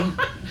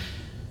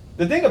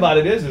the thing about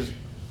it is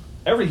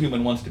every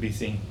human wants to be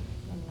seen.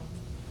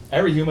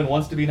 Every human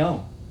wants to be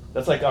known.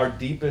 That's like our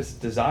deepest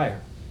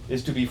desire,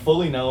 is to be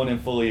fully known and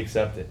fully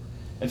accepted.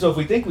 And so if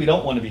we think we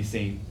don't want to be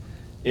seen,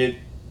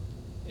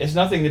 it's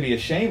nothing to be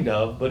ashamed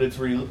of, but it's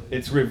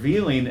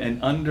revealing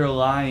an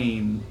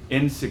underlying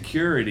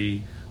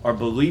insecurity or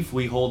belief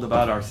we hold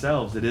about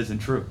ourselves that isn't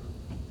true.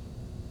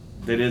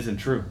 That isn't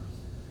true.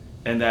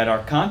 And that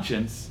our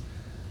conscience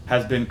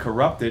has been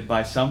corrupted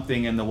by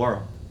something in the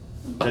world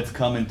that's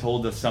come and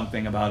told us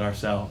something about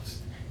ourselves,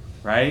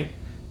 right?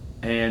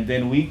 And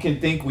then we can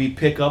think we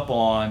pick up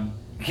on,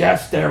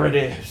 yes, there it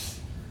is,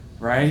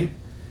 right?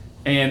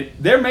 And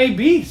there may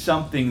be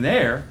something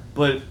there,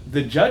 but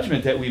the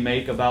judgment that we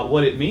make about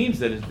what it means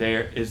that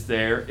is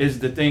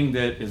the thing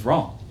that is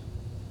wrong,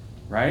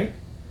 right?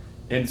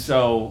 And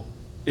so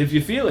if you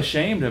feel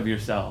ashamed of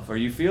yourself, or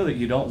you feel that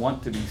you don't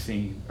want to be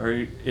seen,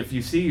 or if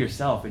you see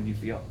yourself and you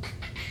feel,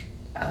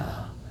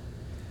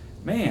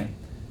 man,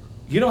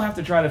 you don't have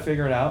to try to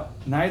figure it out.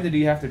 Neither do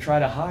you have to try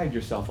to hide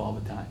yourself all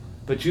the time.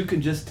 But you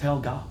can just tell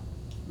God.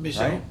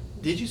 Michelle, right?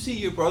 Did you see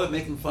your brother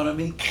making fun of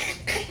me?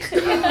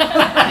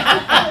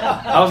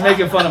 I was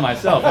making fun of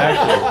myself,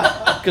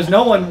 actually. Because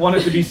no one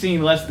wanted to be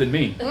seen less than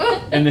me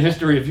in the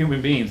history of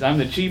human beings. I'm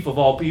the chief of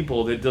all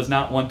people that does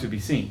not want to be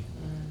seen.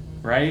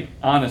 Right?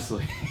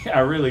 Honestly, I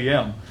really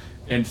am.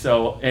 And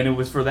it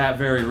was for that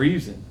very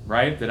reason,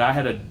 right? That I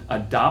had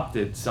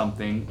adopted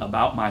something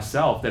about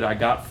myself that I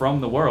got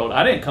from the world.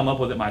 I didn't come up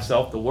with it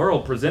myself. The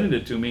world presented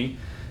it to me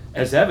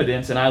as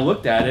evidence, and I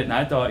looked at it and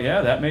I thought,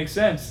 yeah, that makes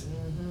sense,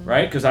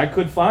 right? Because I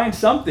could find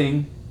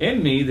something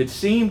in me that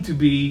seemed to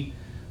be,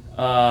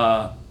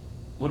 what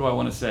do I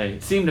want to say?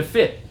 It seemed to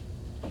fit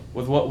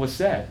with what was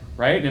said,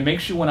 right? And it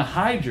makes you want to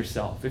hide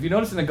yourself. If you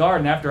notice in the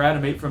garden, after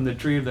Adam ate from the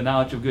tree of the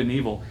knowledge of good and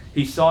evil,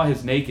 he saw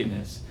his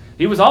nakedness.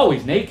 He was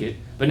always naked,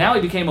 but now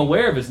he became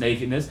aware of his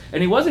nakedness.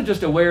 And he wasn't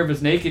just aware of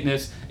his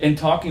nakedness in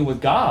talking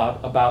with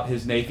God about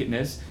his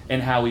nakedness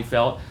and how he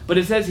felt, but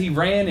it says he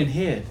ran and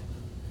hid,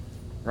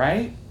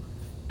 right?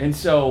 And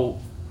so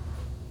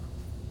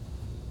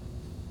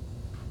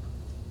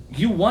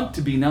you want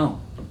to be known.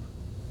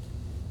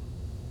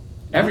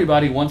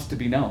 Everybody wants to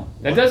be known.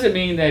 That doesn't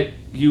mean that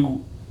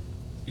you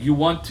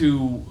want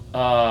to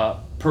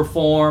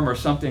perform or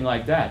something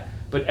like that.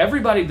 But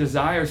everybody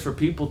desires for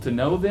people to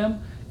know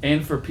them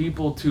and for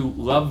people to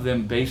love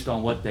them based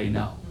on what they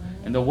know.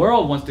 And the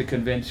world wants to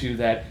convince you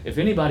that if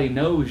anybody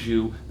knows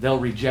you, they'll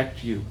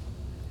reject you.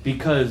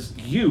 Because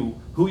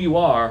you, who you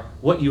are,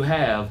 what you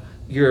have,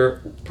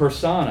 your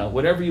persona,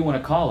 whatever you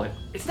want to call it,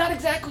 it's not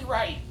exactly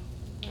right.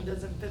 It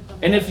doesn't fit the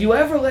And if you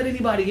ever let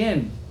anybody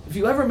in, if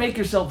you ever make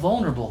yourself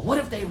vulnerable, what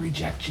if they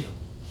reject you?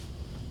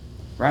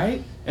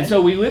 Right? And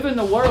so we live in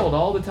the world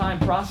all the time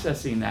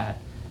processing that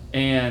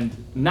and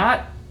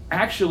not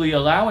actually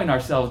allowing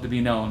ourselves to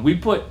be known.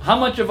 How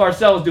much of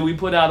ourselves do we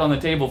put out on the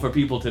table for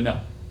people to know?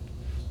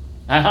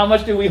 And how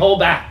much do we hold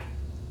back?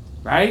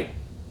 Right?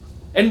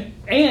 And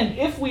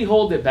if we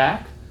hold it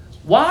back,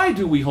 why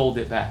do we hold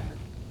it back?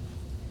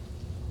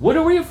 What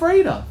are we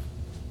afraid of?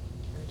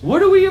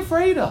 What are we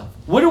afraid of?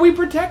 What are we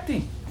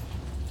protecting?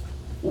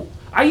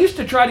 I used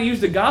to try to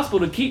use the gospel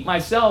to keep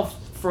myself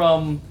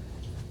from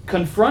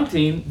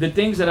confronting the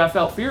things that I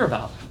felt fear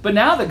about. But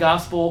now the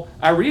gospel,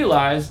 I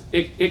realize,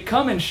 it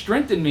come and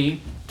strengthen me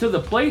to the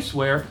place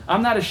where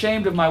I'm not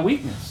ashamed of my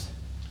weakness.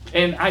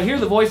 And I hear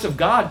the voice of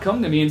God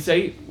come to me and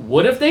say,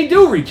 what if they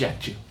do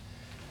reject you?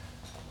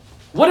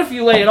 What if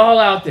you lay it all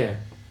out there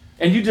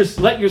and you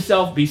just let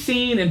yourself be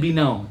seen and be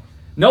known?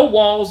 No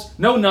walls,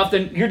 no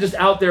nothing. You're just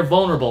out there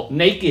vulnerable,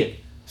 naked,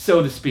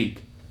 so to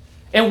speak.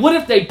 And what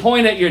if they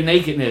point at your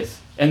nakedness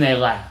and they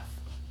laugh?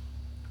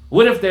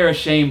 What if they're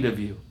ashamed of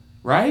you?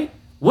 Right?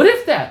 What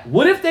if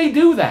they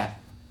do that?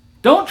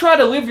 Don't try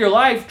to live your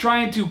life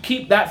trying to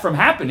keep that from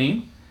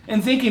happening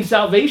and thinking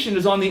salvation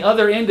is on the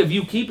other end of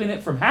you keeping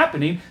it from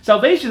happening.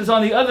 Salvation is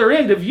on the other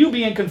end of you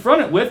being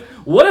confronted with,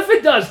 what if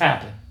it does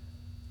happen?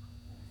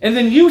 And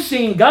then you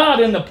seeing God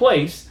in the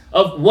place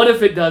of what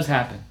if it does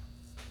happen?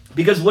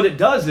 Because what it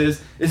does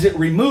is it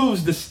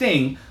removes the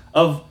sting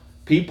of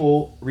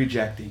people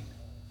rejecting.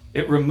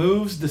 It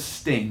removes the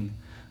sting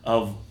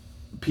of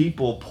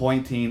people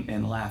pointing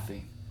and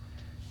laughing.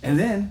 And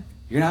then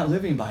you're not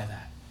living by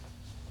that,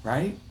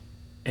 right?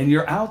 And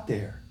you're out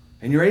there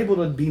and you're able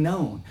to be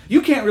known.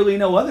 You can't really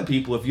know other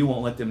people if you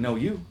won't let them know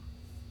you.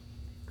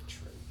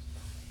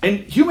 And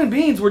human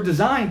beings were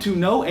designed to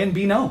know and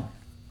be known.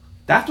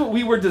 That's what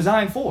we were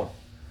designed for.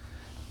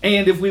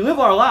 And if we live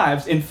our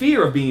lives in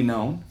fear of being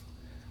known,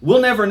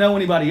 we'll never know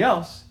anybody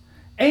else.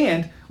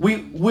 And we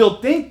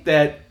will think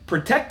that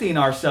protecting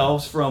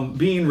ourselves from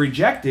being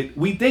rejected,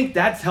 we think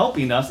that's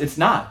helping us. It's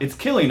not. It's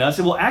killing us.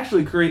 It will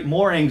actually create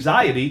more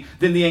anxiety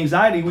than the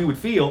anxiety we would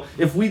feel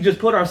if we just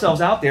put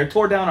ourselves out there,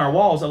 tore down our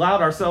walls,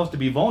 allowed ourselves to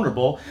be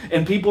vulnerable,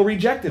 and people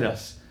rejected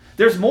us.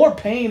 There's more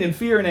pain and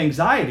fear and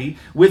anxiety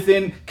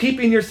within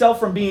keeping yourself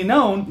from being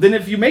known than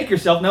if you make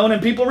yourself known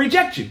and people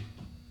reject you.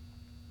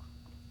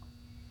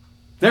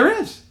 There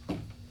is.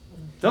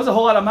 That was a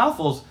whole lot of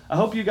mouthfuls. I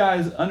hope you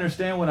guys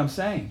understand what I'm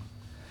saying.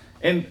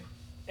 And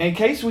in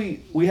case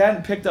we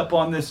hadn't picked up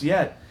on this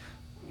yet,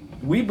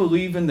 we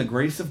believe in the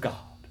grace of God.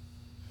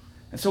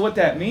 And so what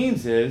that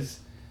means is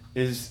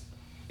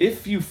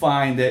if you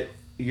find that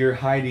you're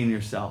hiding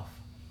yourself,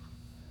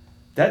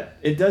 that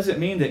it doesn't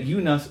mean that you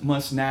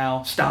must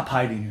now stop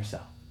hiding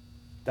yourself.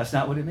 That's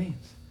not what it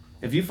means.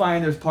 If you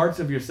find there's parts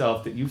of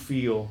yourself that you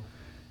feel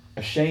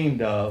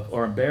ashamed of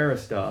or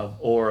embarrassed of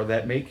or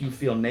that make you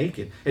feel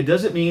naked, it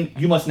doesn't mean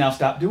you must now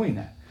stop doing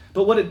that.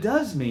 But what it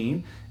does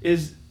mean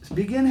is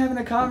begin having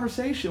a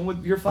conversation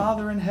with your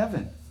Father in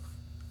heaven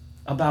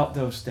about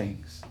those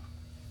things,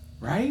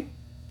 right?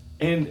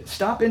 And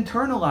stop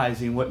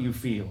internalizing what you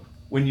feel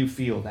when you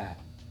feel that.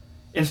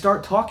 And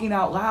start talking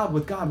out loud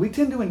with God. We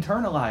tend to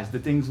internalize the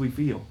things we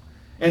feel.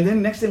 And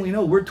then next thing we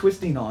know, we're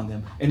twisting on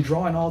them and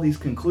drawing all these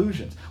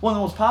conclusions. One of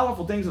the most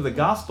powerful things of the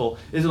gospel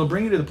is it'll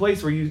bring you to the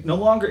place where you no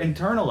longer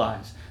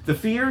internalize the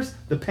fears,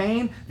 the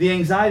pain, the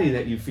anxiety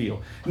that you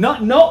feel.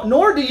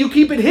 Nor do you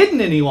keep it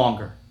hidden any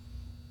longer.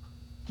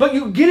 But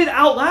you get it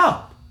out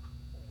loud.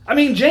 I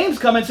mean, James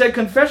come and said,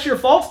 confess your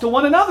faults to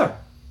one another.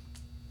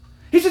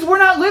 He says, we're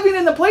not living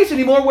in the place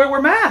anymore where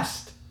we're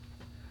masked.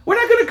 We're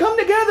not going to come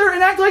together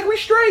and act like we're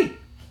straight.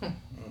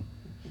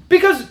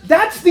 Because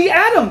that's the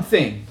Adam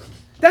thing.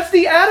 That's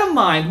the Adam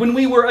mind when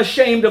we were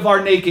ashamed of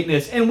our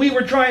nakedness and we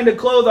were trying to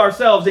clothe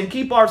ourselves and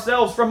keep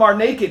ourselves from our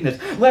nakedness,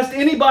 lest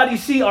anybody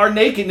see our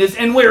nakedness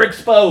and we're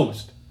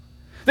exposed.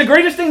 The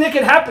greatest thing that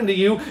can happen to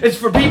you is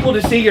for people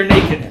to see your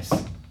nakedness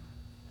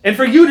and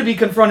for you to be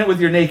confronted with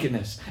your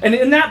nakedness. And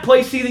in that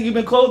place, see that you've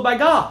been clothed by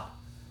God.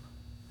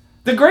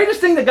 The greatest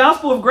thing the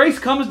gospel of grace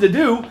comes to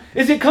do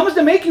is it comes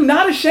to make you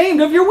not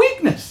ashamed of your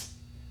weakness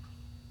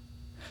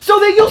so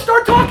that you'll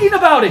start talking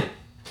about it.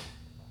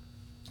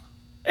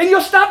 And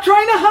you'll stop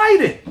trying to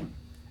hide it.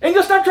 And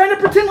you'll stop trying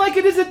to pretend like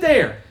it isn't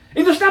there.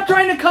 And you'll stop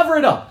trying to cover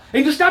it up.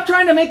 And you'll stop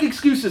trying to make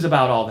excuses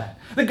about all that.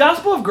 The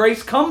gospel of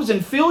grace comes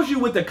and fills you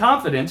with the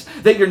confidence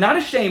that you're not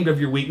ashamed of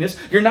your weakness.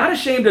 You're not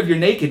ashamed of your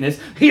nakedness.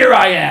 Here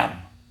I am.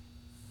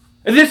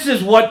 This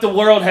is what the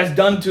world has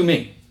done to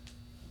me.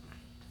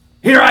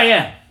 Here I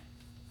am.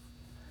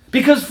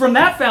 Because from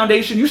that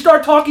foundation, you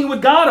start talking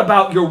with God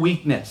about your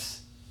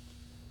weakness.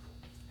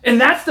 And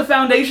that's the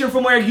foundation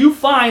from where you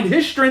find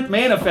His strength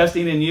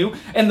manifesting in you,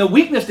 and the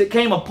weakness that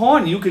came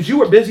upon you because you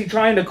were busy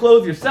trying to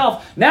clothe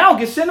yourself now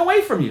gets sent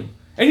away from you.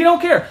 And you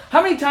don't care.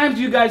 How many times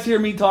do you guys hear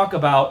me talk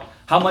about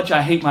how much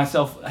I hate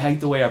myself, I hate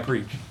the way I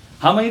preach?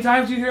 How many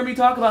times do you hear me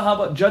talk about how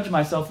about judge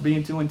myself for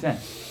being too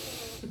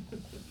intense?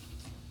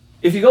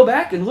 If you go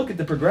back and look at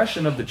the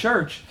progression of the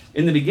church,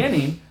 in the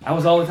beginning, I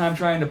was all the time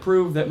trying to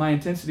prove that my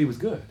intensity was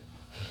good.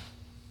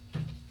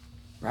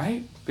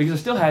 Right? Because I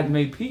still hadn't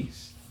made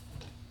peace.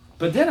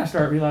 But then I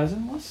started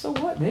realizing, well, so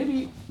what?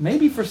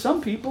 Maybe for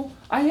some people,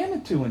 I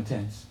am too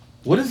intense.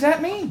 What does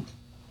that mean?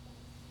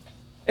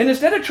 And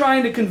instead of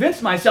trying to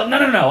convince myself, no,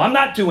 I'm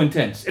not too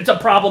intense. It's a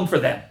problem for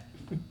them.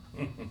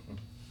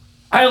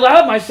 I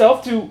allowed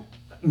myself to,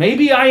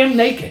 maybe I am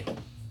naked.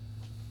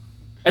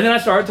 And then I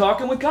started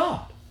talking with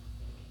God.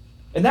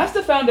 And that's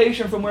the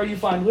foundation from where you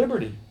find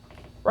liberty.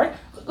 Right?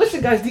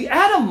 Listen, guys, the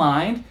Adam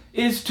mind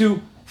is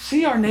to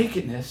see our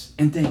nakedness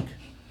and think,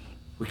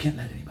 we can't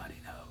let anybody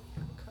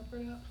know.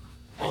 Cover it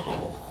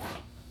up.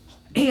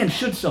 And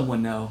should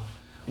someone know,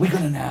 we're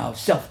going to now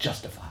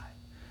self-justify.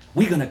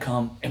 We're going to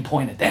come and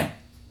point at them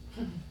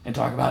and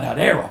talk about how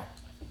they're wrong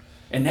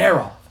and they're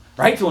off.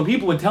 Right? So when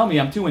people would tell me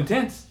I'm too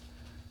intense,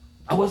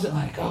 I wasn't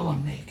like, oh,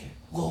 I'm naked.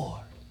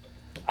 Lord.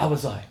 I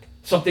was like,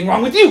 something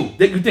wrong with you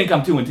that you think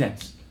I'm too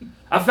intense.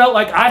 I felt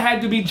like I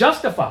had to be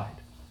justified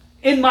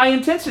in my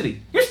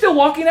intensity. You're still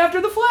walking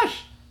after the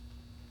flesh.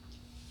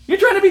 You're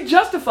trying to be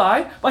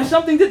justified by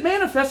something that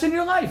manifests in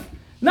your life.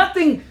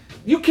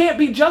 You can't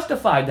be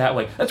justified that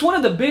way. That's one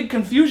of the big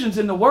confusions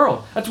in the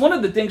world. That's one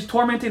of the things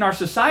tormenting our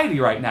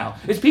society right now,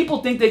 is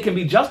people think they can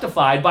be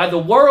justified by the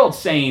world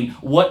saying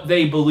what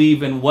they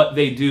believe and what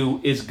they do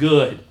is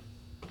good.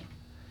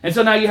 And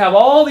so now you have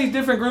all these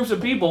different groups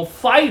of people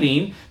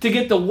fighting to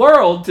get the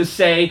world to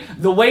say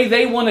the way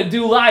they want to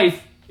do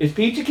life is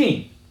peachy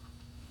keen.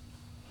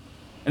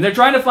 And they're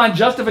trying to find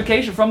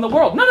justification from the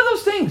world. None of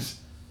those things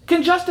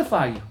can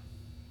justify you.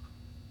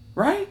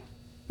 Right?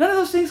 None of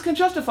those things can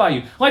justify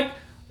you. Like,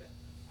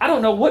 I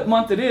don't know what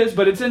month it is,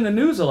 but it's in the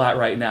news a lot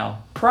right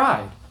now.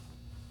 Pride.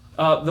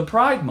 The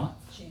Pride month.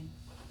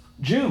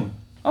 June.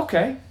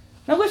 Okay.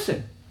 Now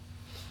listen.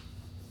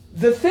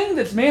 The thing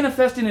that's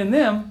manifesting in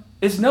them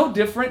is no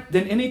different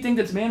than anything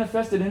that's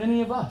manifested in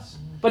any of us.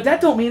 But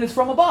that don't mean it's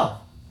from above.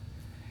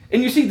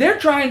 And you see, they're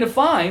trying to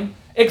find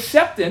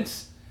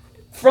acceptance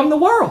from the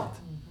world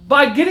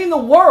by getting the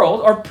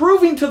world or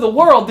proving to the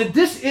world that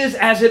this is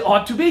as it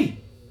ought to be.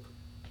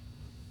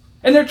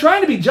 And they're trying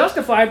to be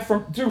justified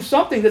through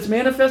something that's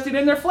manifested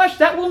in their flesh.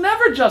 That will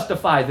never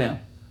justify them.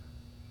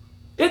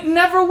 It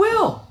never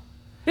will.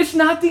 It's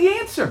not the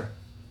answer.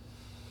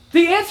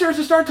 The answer is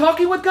to start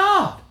talking with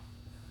God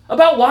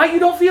about why you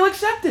don't feel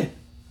accepted.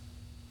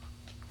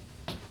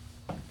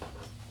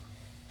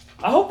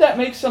 I hope that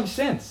makes some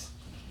sense,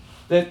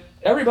 that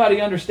everybody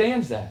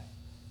understands that,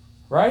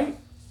 right?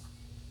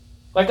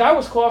 Like, I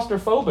was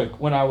claustrophobic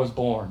when I was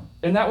born,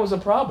 and that was a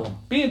problem.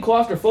 Being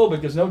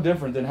claustrophobic is no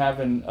different than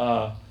having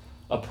a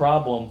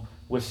problem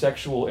with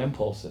sexual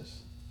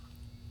impulses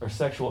or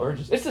sexual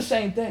urges. It's the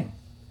same thing.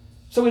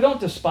 So we don't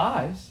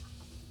despise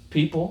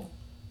people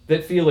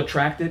that feel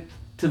attracted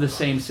to the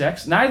same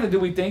sex. Neither do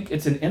we think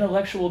it's an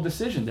intellectual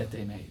decision that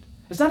they made.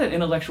 It's not an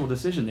intellectual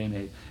decision they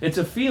made. It's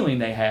a feeling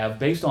they have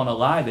based on a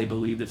lie they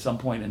believed at some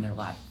point in their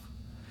life.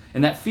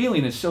 And that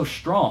feeling is so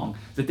strong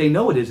that they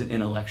know it isn't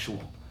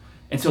intellectual.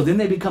 And so then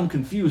they become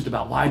confused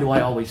about, why do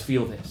I always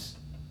feel this?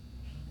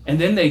 And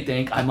then they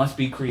think, I must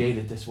be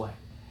created this way.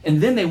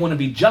 And then they want to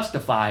be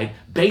justified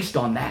based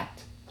on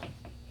that.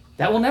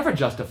 That will never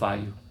justify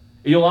you.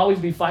 You'll always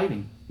be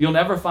fighting. You'll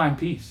never find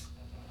peace.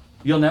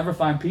 You'll never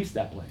find peace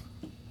that way.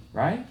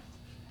 Right?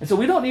 And so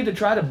we don't need to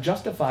try to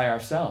justify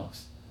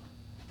ourselves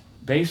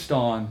based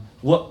on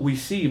what we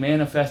see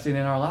manifesting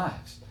in our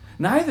lives.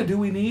 Neither do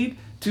we need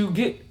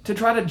to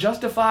try to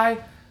justify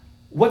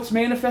what's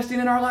manifesting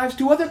in our lives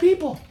to other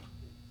people.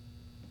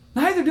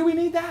 Neither do we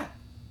need that.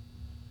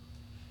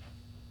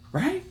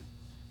 Right?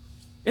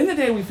 In the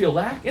day we feel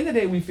lack, in the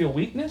day we feel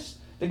weakness,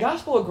 the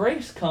gospel of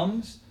grace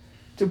comes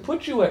to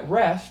put you at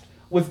rest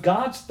with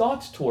God's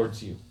thoughts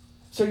towards you.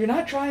 So you're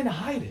not trying to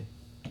hide it.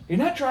 You're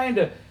not trying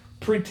to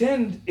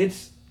pretend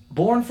it's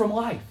born from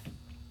life.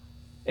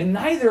 And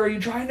neither are you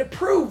trying to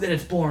prove that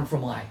it's born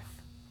from life.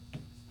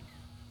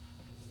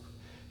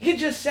 You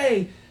just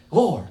say,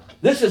 Lord,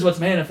 this is what's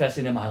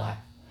manifesting in my life.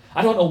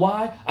 I don't know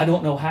why, I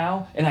don't know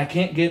how, and I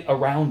can't get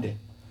around it.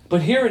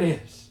 But here it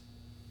is.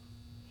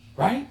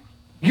 Right?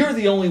 You're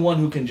the only one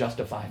who can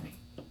justify me.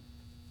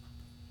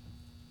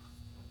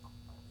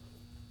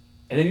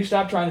 And then you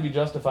stop trying to be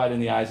justified in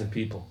the eyes of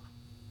people.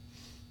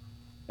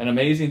 An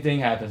amazing thing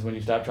happens when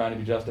you stop trying to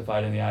be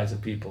justified in the eyes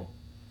of people.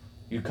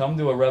 You come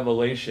to a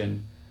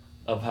revelation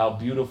of how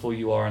beautiful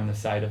you are in the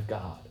sight of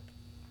God.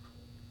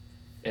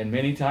 And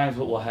many times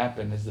what will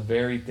happen is the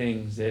very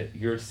things that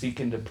you're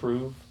seeking to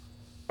prove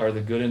are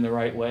the good and the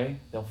right way,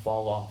 they'll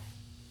fall off.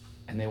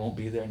 And they won't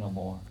be there no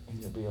more. And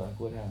you'll be like,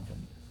 what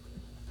happened?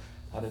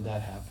 How did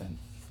that happen?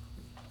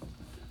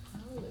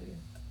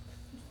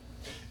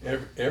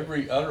 Hallelujah.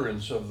 Every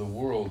utterance of the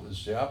world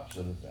is the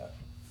opposite of that.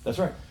 That's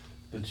right.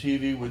 The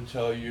TV would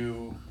tell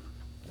you,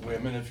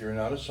 women, if you're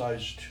not a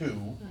size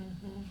 2,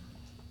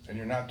 and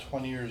you're not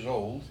 20 years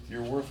old,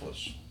 you're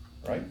worthless,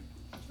 right?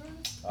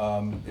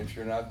 If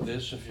you're not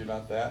this, if you're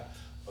not that,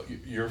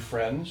 your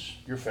friends,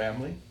 your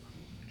family,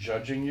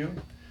 judging you,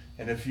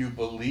 and if you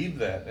believe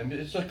that, I mean,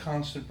 it's a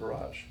constant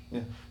barrage.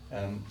 Yeah.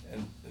 And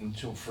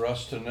until for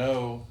us to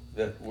know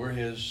that we're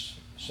His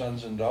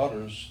sons and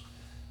daughters,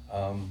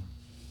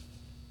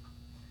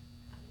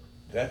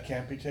 that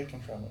can't be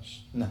taken from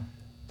us. No.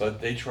 But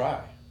they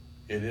try.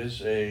 It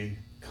is a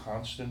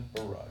constant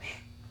barrage.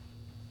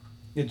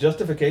 Yeah,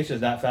 justification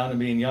is not found in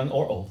being young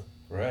or old.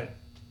 Right.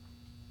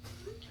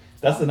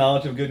 That's the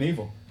knowledge of good and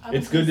evil.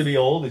 It's good to be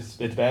old, it's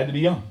bad to be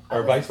young,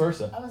 or vice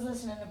versa. I was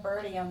listening to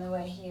Bertie on the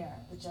way here,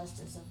 the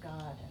justice of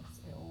God,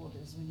 as old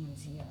as when he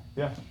was here.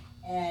 Yeah.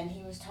 And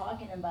he was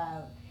talking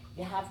about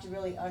you have to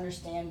really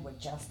understand what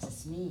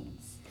justice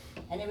means.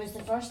 And it was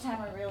the first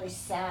time I really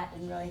sat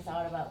and really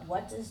thought about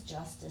what does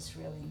justice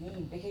really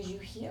mean? Because you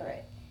hear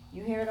it.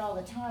 You hear it all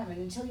the time. And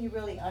until you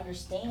really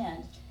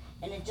understand,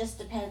 and it just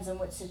depends on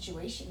what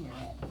situation you're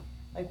in.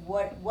 Like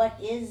what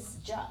is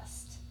just?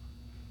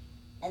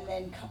 And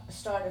then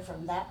started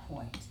from that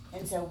point.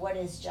 And so what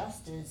is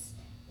just is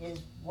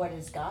what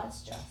is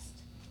God's just.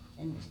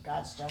 And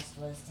God's just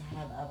was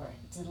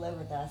to live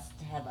with us,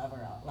 to have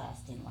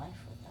everlasting life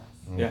with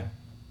us. Yeah.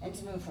 And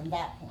to move from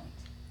that point.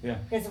 Yeah.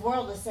 Because the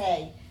world will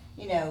say,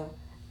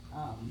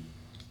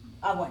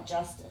 I want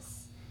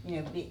justice.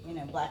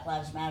 Black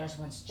Lives Matter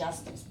wants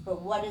justice.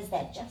 But what is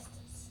that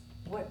justice?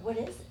 What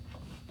is it?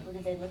 What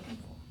are they looking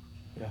for?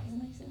 Yeah. Does that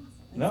make sense?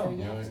 And No. So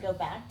you have to go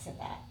back to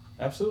that.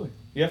 Absolutely.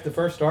 You have to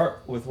first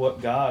start with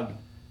what God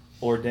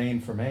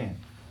ordained for man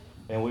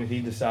and what He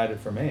decided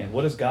for man.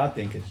 What does God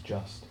think is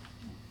just?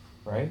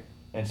 Right?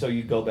 And so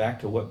you go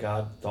back to what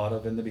God thought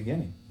of in the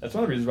beginning. That's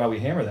one of the reasons why we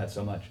hammer that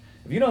so much.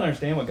 If you don't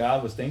understand what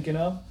God was thinking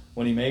of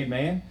when He made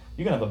man,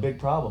 you're going to have a big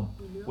problem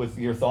with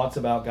your thoughts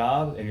about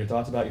God and your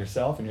thoughts about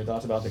yourself and your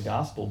thoughts about the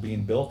gospel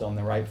being built on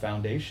the right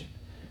foundation.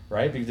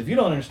 Right? Because if you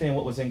don't understand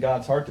what was in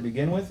God's heart to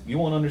begin with, you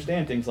won't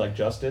understand things like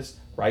justice,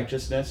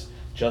 righteousness,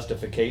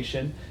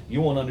 justification.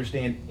 You won't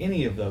understand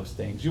any of those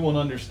things. You won't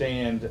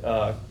understand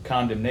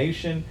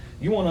condemnation.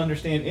 You won't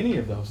understand any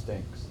of those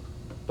things.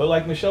 But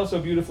like Michelle so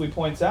beautifully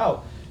points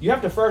out, you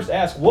have to first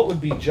ask what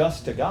would be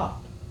just to God.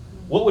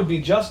 What would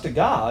be just to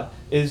God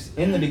is,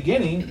 in the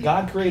beginning,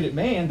 God created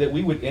man that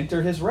we would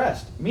enter His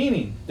rest.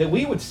 Meaning that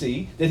we would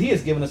see that He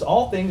has given us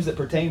all things that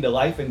pertain to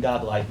life and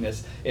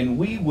godlikeness, and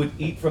we would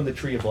eat from the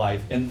tree of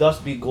life and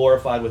thus be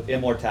glorified with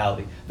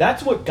immortality.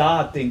 That's what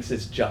God thinks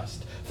is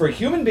just. For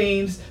human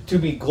beings to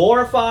be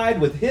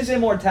glorified with His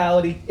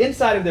immortality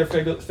inside of their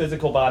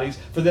physical bodies,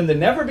 for them to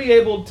never be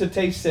able to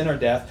taste sin or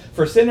death,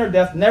 for sin or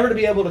death never to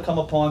be able to come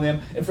upon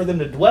them, and for them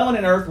to dwell in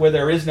an earth where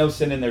there is no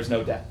sin and there's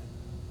no death.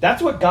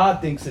 That's what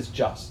God thinks is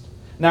just.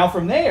 Now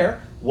from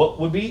there, what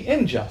would be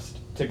unjust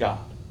to God?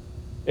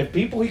 If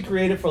people he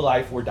created for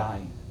life were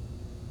dying,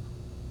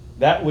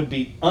 that would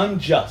be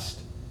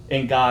unjust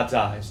in God's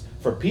eyes.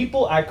 For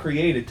people I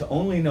created to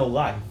only know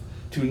life,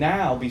 to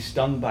now be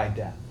stung by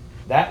death.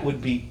 That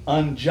would be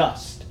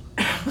unjust.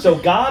 So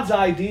God's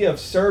idea of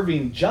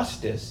serving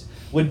justice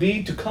would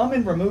be to come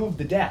and remove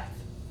the death.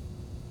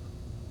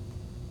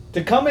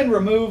 To come and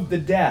remove the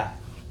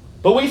death.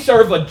 But we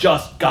serve a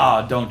just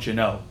God, don't you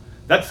know?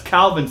 That's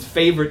Calvin's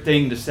favorite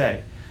thing to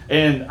say.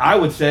 And I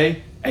would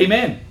say,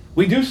 amen.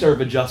 We do serve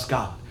a just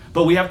God.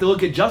 But we have to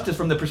look at justice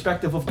from the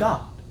perspective of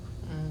God.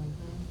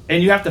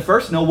 And you have to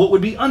first know what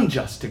would be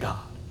unjust to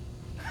God.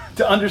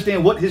 To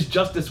understand what his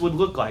justice would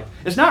look like.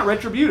 It's not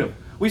retributive.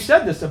 We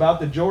said this about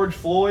the George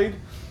Floyd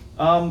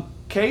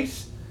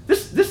case.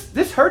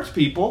 This hurts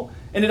people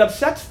and it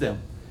upsets them.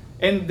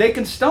 And they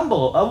can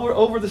stumble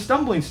over the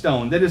stumbling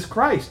stone that is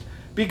Christ.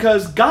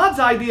 Because God's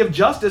idea of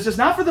justice is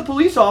not for the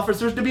police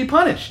officers to be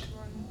punished.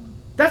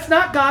 That's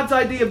not God's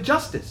idea of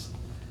justice.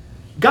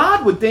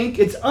 God would think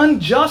it's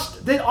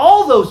unjust that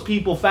all those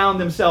people found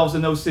themselves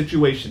in those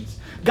situations.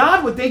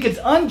 God would think it's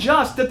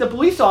unjust that the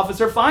police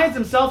officer finds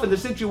himself in the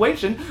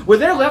situation where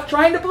they're left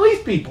trying to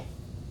police people.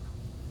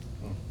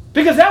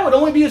 Because that would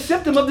only be a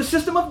symptom of the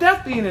system of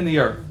death being in the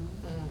earth.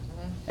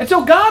 And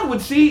so God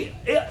would see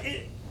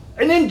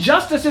an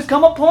injustice has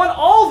come upon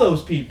all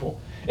those people.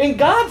 And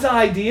God's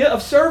idea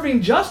of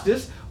serving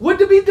justice would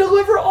to be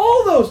deliver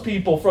all those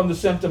people from the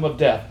symptom of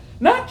death.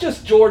 Not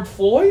just George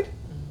Floyd.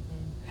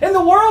 And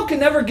the world can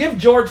never give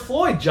George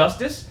Floyd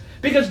justice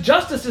because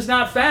justice is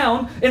not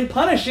found in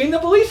punishing the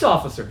police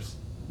officers.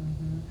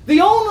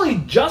 The only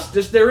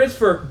justice there is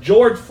for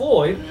George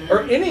Floyd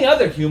or any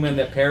other human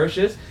that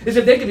perishes is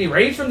if they could be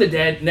raised from the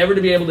dead, never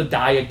to be able to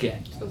die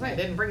again. I was gonna say,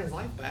 didn't bring his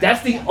life back.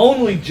 That's the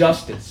only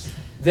justice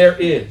there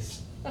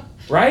is.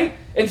 Right?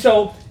 And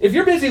so, if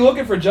you're busy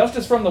looking for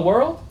justice from the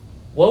world,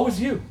 woe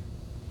is you.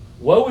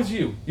 Woe is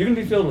you. You're going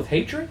to be filled with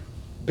hatred,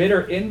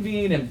 bitter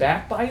envying and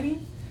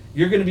backbiting.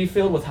 You're going to be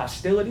filled with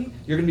hostility.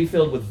 You're going to be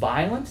filled with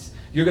violence.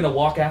 You're going to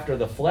walk after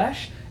the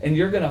flesh. And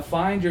you're going to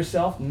find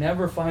yourself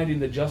never finding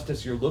the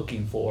justice you're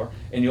looking for.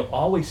 And you'll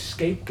always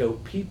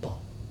scapegoat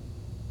people.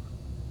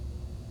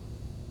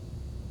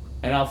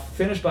 And I'll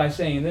finish by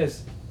saying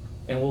this,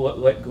 and we'll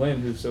let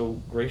Glenn, who's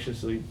so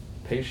graciously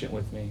patient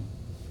with me.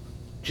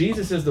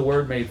 Jesus is the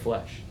Word made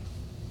flesh.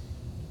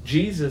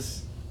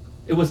 Jesus,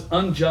 it was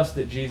unjust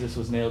that Jesus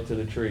was nailed to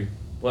the tree,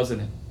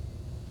 wasn't it?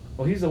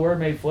 Well, he's the Word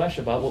made flesh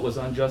about what was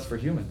unjust for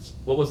humans.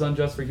 What was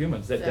unjust for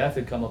humans? That death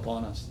had come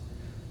upon us.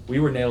 We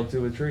were nailed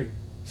to a tree.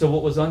 So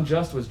what was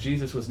unjust was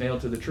Jesus was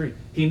nailed to the tree.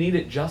 He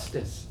needed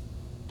justice.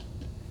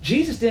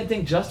 Jesus didn't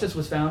think justice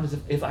was found as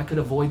if I could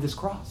avoid this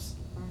cross.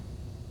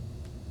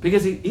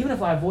 Because even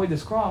if I avoid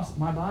this cross,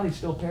 my body's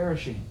still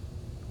perishing.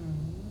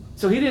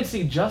 So he didn't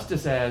see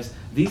justice as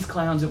these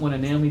clowns that want to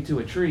nail me to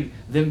a tree,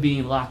 them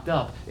being locked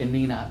up, and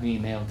me not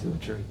being nailed to a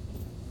tree.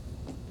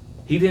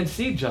 He didn't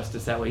see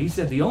justice that way. He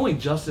said the only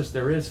justice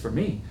there is for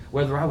me,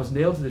 whether I was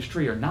nailed to this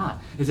tree or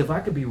not, is if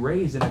I could be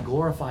raised in a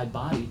glorified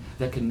body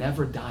that can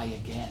never die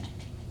again.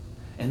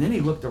 And then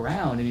he looked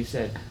around and he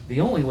said,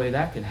 the only way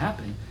that can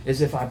happen is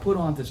if I put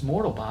on this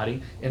mortal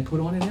body and put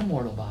on an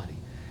immortal body.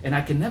 And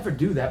I can never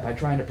do that by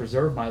trying to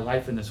preserve my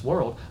life in this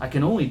world. I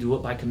can only do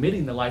it by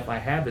committing the life I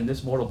have in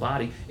this mortal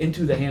body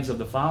into the hands of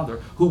the Father,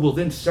 who will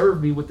then serve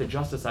me with the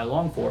justice I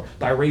long for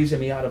by raising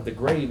me out of the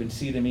grave and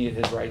seating me at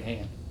his right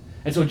hand.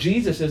 And so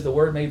Jesus is the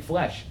Word made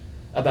flesh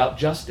about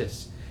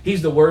justice.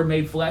 He's the Word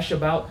made flesh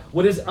about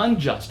what is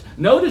unjust.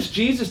 Notice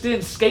Jesus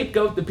didn't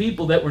scapegoat the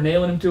people that were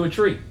nailing him to a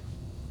tree.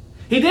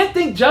 He didn't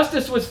think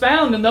justice was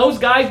found in those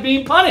guys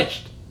being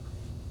punished.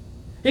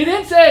 He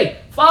didn't say,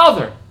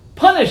 Father,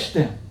 punish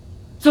them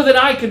so that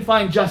I can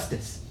find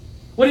justice.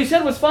 What he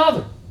said was,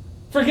 Father,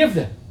 forgive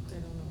them.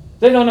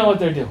 They don't know what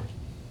they're doing.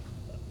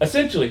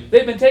 Essentially,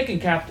 they've been taken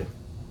captive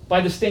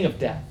by the sting of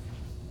death.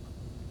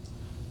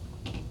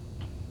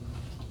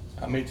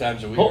 How many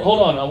times have we Hold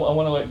on, I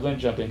want to let Glenn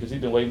jump in because he's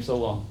been waiting so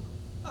long.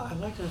 I'd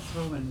like to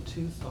throw in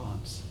two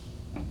thoughts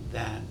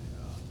that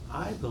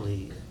I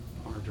believe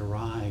are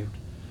derived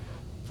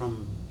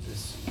from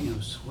this,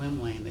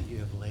 swim lane that you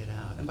have laid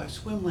out. And by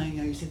swim lane,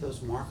 you see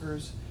those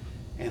markers,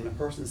 and the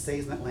person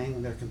stays in that lane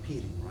when they're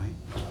competing, right?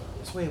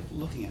 It's a way of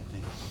looking at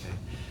things, okay?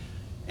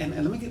 And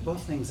let me get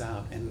both things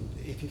out. And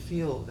if you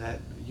feel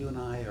that you and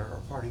I are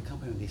parting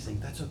company with these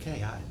things, that's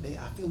okay.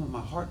 I feel them in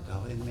my heart,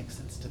 though, and it makes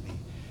sense to me.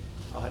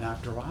 And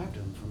I've derived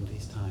them from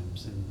these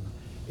times, and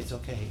it's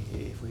okay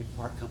if we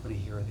part company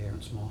here or there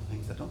in small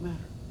things that don't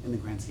matter in the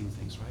grand scheme of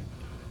things, right?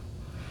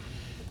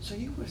 So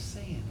you were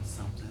saying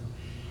something,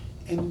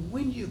 and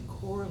when you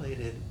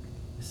correlated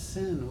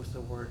sin with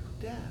the word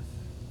death,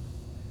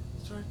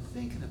 I started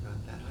thinking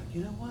about that.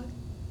 You know what?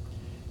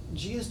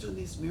 Jesus doing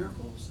these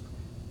miracles,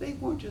 they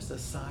weren't just a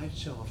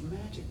sideshow of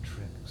magic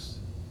tricks.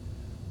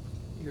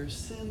 your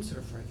sins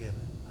are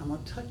forgiven. I'm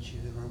going to touch you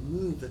and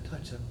remove the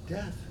touch of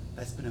death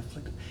that's been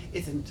inflicted.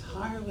 It's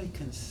entirely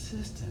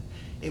consistent.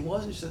 It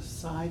wasn't just a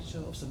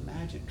sideshow of some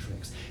magic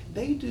tricks.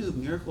 They do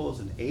miracles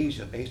in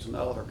Asia based on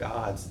other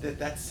gods.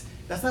 That's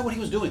not what he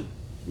was doing.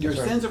 Your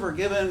That's right. sins are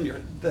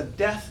forgiven. The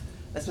death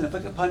that's been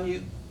inflicted upon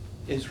you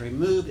is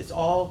removed. It's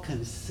all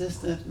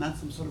consistent, not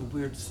some sort of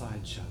weird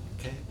sideshow.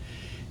 Okay.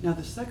 Now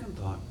the second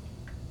thought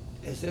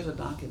is there's a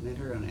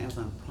documentary on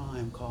Amazon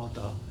Prime called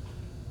The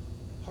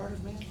Heart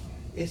of Man.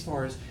 As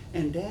far as,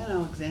 and Dan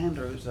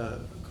Alexander, who's a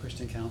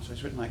Christian counselor,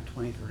 he's written like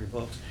 20, 30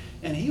 books,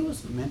 and he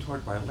was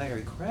mentored by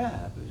Larry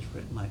Crabb, who's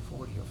written like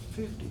 40 or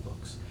 50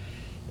 books.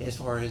 As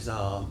far as,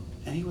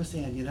 and he was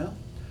saying, you know,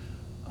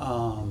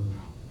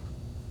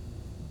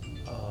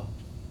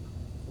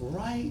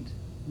 right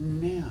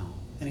now,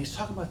 and he's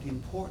talking about the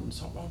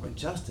importance of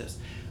justice.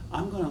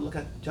 I'm going to look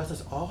at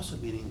justice also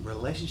meaning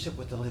relationship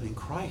with the living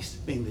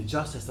Christ, being the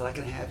justice that I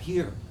can have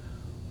here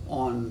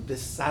on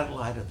this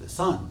satellite of the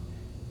sun.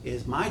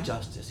 Is my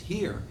justice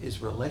here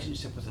is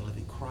relationship with the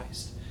living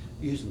Christ,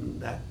 using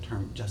that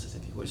term justice,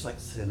 if you will, it's like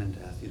sin and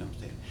death, you know what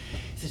I'm saying?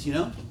 He says, you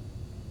know,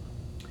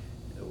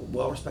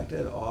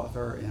 well-respected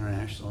author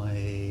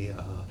internationally,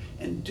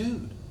 and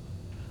dude,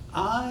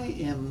 I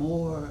am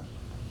more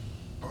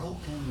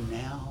broken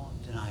now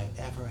than I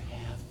ever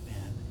have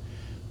been,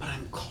 but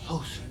I'm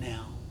closer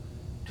now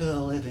to the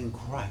living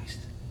Christ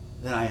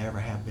than I ever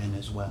have been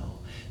as well.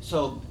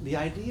 So the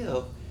idea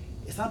of,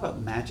 it's not about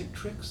magic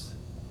tricks.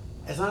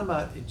 It's not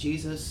about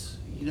Jesus,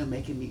 you know,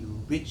 making me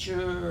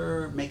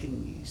richer,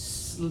 making me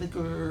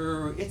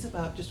slicker. It's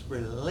about just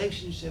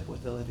relationship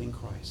with the living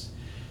Christ.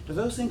 Do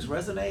those things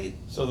resonate?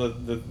 So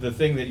the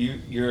thing that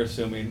you're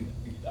assuming,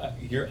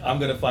 I'm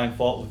going to find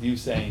fault with you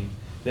saying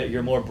that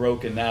you're more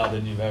broken now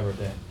than you've ever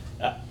been.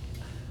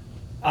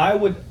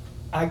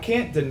 I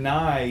can't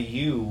deny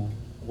you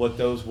what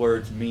those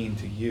words mean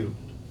to you.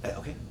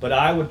 Okay. But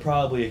I would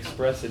probably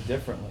express it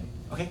differently.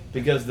 Okay.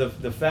 Because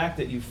the fact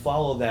that you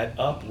follow that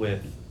up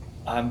with,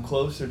 I'm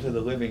closer to the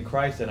living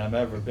Christ than I've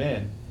ever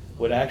been,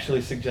 would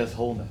actually suggest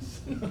wholeness.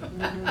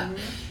 And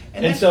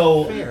that's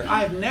so fair.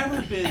 I've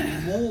never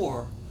been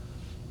more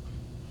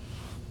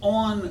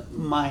on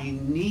my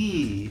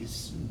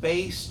knees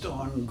based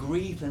on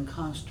grief and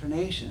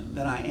consternation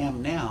than I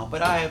am now,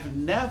 but I have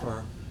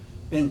never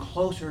been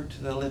closer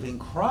to the living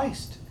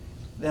Christ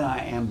than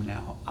I am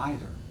now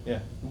either. Yeah.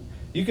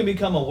 You can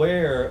become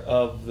aware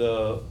of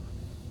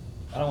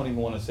I don't even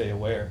want to say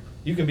aware.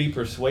 You can be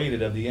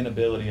persuaded of the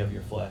inability of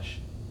your flesh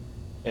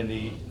and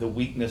the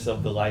weakness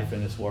of the life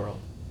in this world.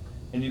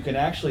 And you can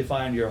actually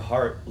find your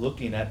heart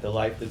looking at the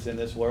life that's in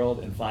this world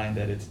and find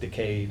that it's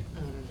decayed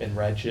and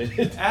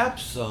wretched.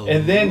 Absolutely.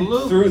 And then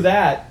through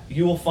that,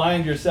 you will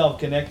find yourself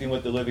connecting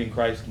with the living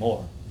Christ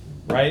more,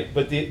 right?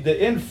 But the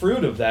end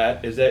fruit of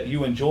that is that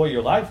you enjoy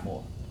your life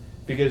more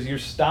because you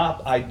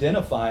stop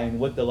identifying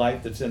with the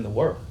life that's in the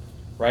world,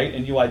 right?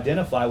 And you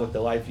identify with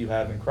the life you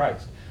have in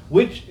Christ,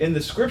 which in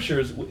the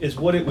scriptures is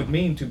what it would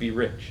mean to be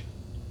rich.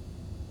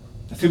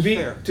 To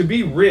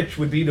be rich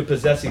would be to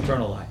possess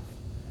eternal life.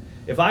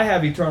 If I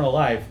have eternal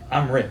life,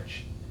 I'm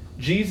rich.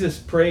 Jesus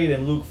prayed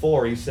in Luke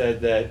 4, he said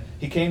that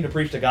he came to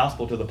preach the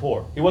gospel to the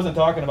poor. He wasn't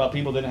talking about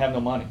people who didn't have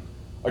no money,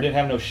 or didn't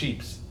have no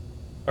sheep,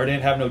 or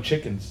didn't have no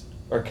chickens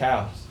or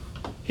cows.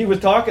 He was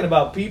talking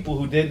about people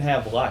who didn't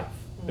have life,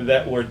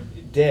 that were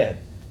dead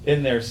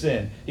in their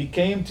sin. He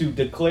came to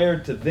declare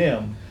to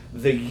them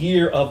the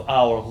year of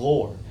our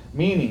Lord,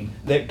 meaning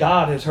that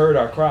God has heard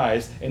our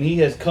cries and he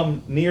has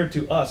come near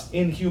to us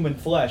in human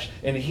flesh,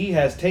 and he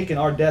has taken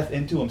our death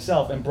into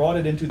himself and brought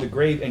it into the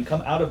grave and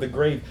come out of the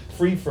grave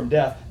free from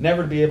death,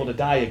 never to be able to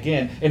die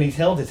again. And he's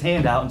held his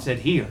hand out and said,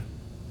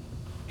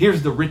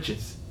 here's the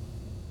riches,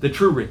 the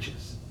true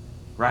riches,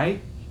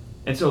 right?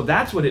 And so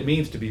that's what it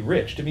means to be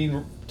rich. To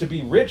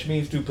be rich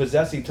means to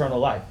possess eternal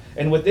life.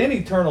 And within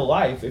eternal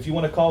life, if you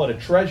want to call it a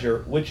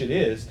treasure, which it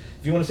is,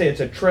 if you want to say it's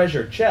a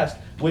treasure chest,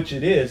 which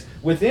it is,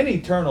 within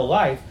eternal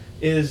life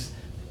is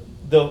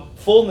the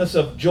fullness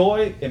of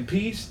joy and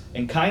peace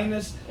and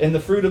kindness and the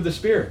fruit of the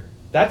Spirit.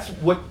 That's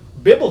what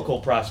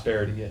biblical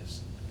prosperity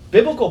is.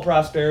 Biblical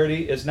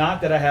prosperity is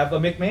not that I have a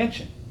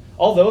McMansion.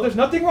 Although there's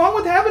nothing wrong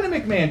with having a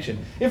McMansion.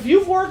 If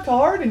you've worked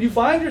hard and you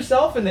find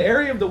yourself in the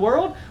area of the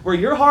world where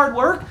your hard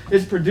work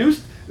has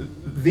produced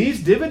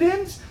these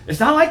dividends, it's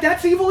not like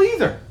that's evil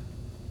either,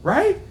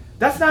 right?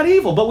 That's not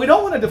evil, but we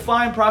don't want to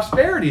define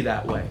prosperity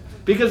that way.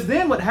 Because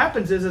then what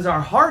happens is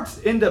our hearts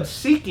end up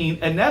seeking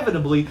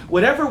inevitably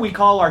whatever we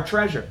call our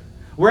treasure.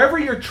 Wherever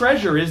your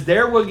treasure is,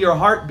 there will your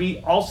heart be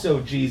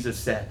also, Jesus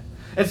said.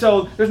 And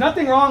so there's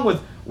nothing wrong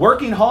with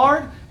working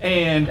hard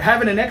and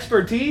having an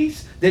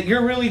expertise that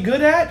you're really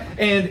good at.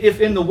 And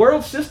if in the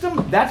world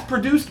system that's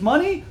produced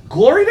money,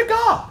 glory to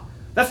God.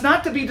 That's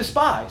not to be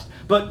despised.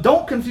 But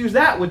don't confuse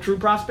that with true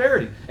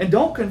prosperity. And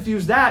don't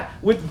confuse that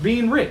with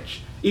being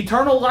rich.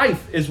 Eternal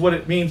life is what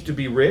it means to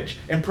be rich,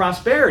 and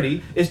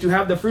prosperity is to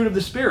have the fruit of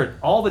the Spirit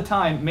all the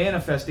time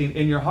manifesting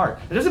in your heart.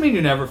 It doesn't mean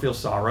you never feel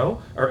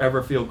sorrow or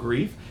ever feel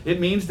grief. It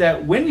means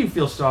that when you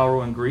feel sorrow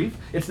and grief,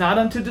 it's not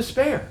unto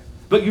despair.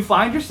 but you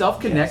find yourself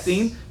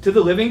connecting to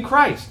the living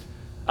Christ.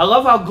 I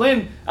love how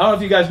Glenn, I don't know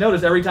if you guys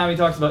notice, every time he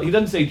talks about, he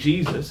doesn't say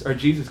Jesus or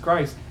Jesus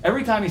Christ.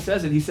 Every time he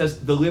says it, he says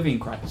the living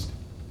Christ,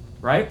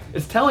 right?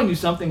 It's telling you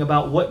something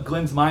about what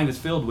Glenn's mind is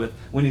filled with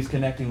when he's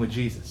connecting with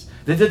Jesus.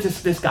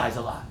 This guy's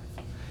alive.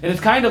 And it's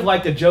kind of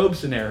like the Job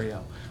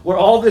scenario, where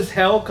all this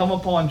hell come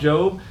upon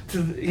Job.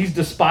 He's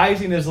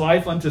despising his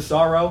life unto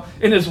sorrow.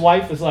 And his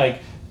wife is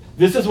like,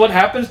 this is what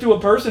happens to a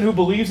person who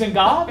believes in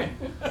God?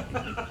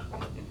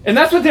 And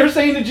that's what they're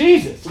saying to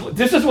Jesus.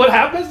 This is what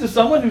happens to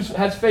someone who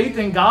has faith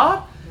in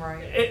God?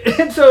 Right.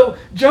 And so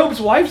Job's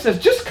wife says,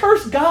 just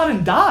curse God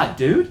and die,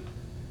 dude.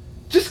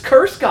 Just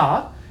curse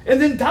God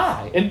and then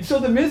die. And so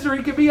the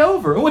misery can be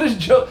over. And what is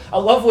Job? I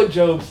love what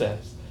Job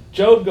says.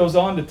 Job goes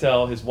on to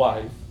tell his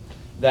wife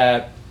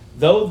that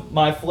though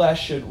my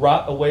flesh should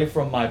rot away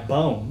from my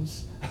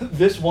bones,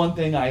 this one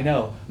thing I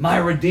know, my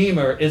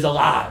Redeemer is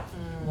alive.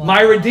 Wow.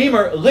 My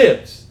Redeemer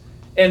lives.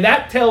 And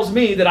that tells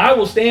me that I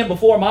will stand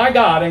before my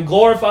God in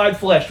glorified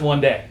flesh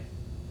one day.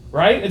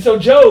 Right? And so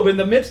Job, in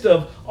the midst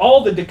of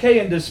all the decay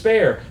and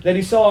despair that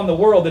he saw in the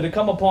world that had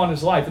come upon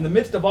his life, in the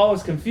midst of all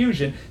his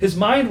confusion, his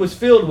mind was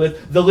filled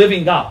with the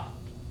living God.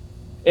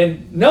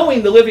 And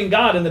knowing the living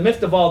God in the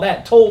midst of all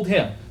that told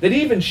him that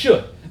even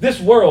should this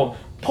world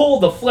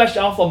pull the flesh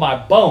off of my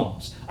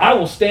bones, I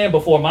will stand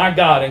before my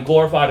God in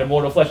glorified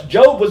immortal flesh.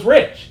 Job was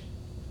rich.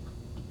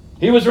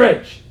 He was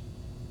rich.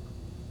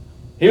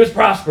 He was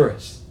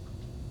prosperous.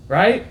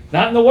 Right?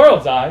 Not in the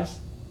world's eyes,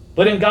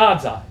 but in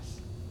God's eyes.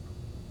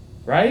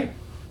 Right?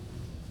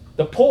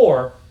 The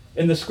poor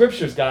in the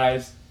scriptures,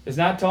 guys, is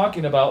not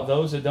talking about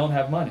those that don't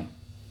have money.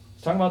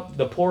 It's talking about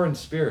the poor in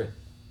spirit,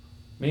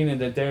 meaning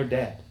that they're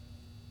dead.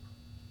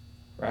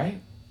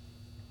 Right?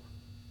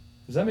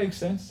 Does that make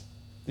sense?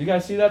 Do you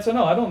guys see that? So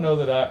no, I don't know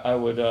that I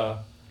would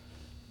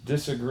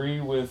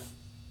disagree with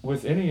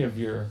any of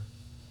your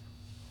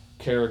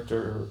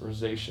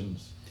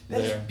characterizations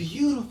That's there.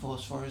 beautiful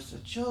as far as the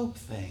Job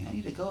thing. I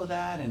need to go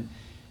that and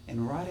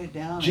write it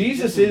down.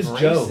 Jesus and is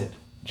just Job. embrace it.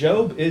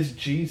 Job is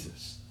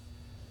Jesus.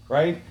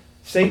 Right?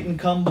 Satan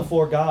come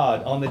before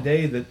God on the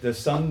day that the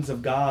sons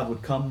of God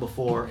would come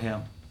before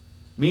him.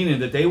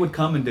 Meaning that they would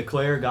come and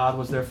declare God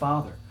was their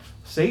father.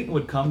 Satan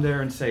would come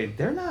there and say,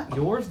 they're not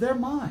yours, they're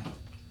mine.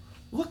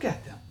 Look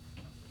at them.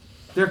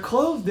 They're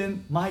clothed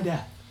in my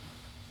death.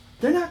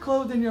 They're not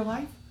clothed in your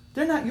life.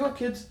 They're not your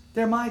kids,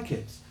 they're my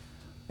kids.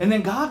 And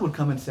then God would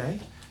come and say,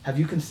 have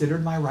you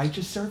considered my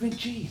righteous servant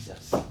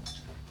Jesus?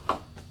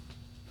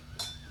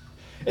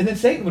 And then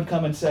Satan would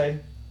come and say,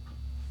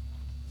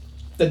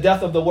 the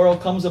death of the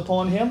world comes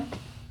upon him,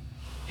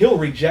 he'll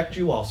reject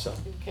you also.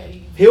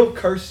 Okay. He'll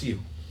curse you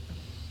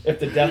if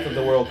the death of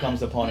the world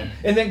comes upon him.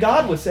 And then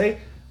God would say,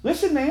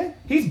 listen, man,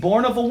 he's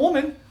born of a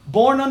woman,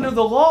 born under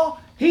the law.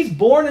 He's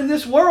born in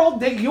this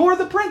world that you're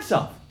the prince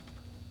of.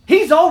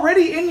 He's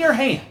already in your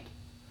hand.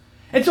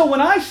 And so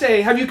when I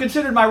say, have you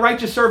considered my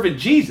righteous servant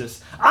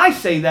Jesus, I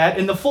say that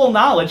in the full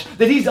knowledge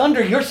that he's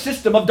under your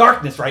system of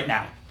darkness right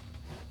now.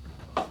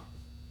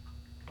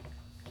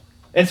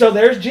 And so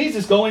there's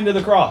Jesus going to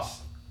the cross.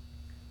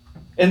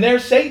 And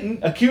there's Satan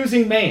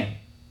accusing man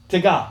to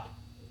God.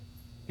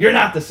 You're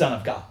not the Son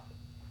of God.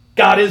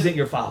 God isn't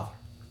your Father.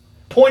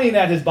 Pointing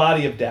at his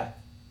body of death.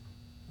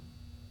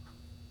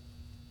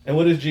 And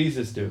what does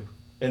Jesus do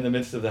in the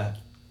midst of that?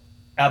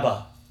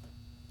 Abba.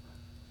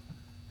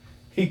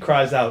 He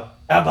cries out,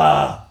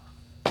 Abba.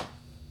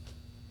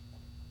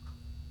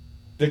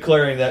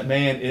 Declaring that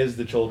man is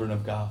the children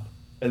of God.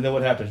 And then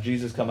what happens?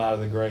 Jesus comes out of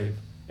the grave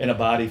in a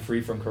body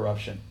free from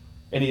corruption.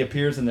 And he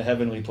appears in the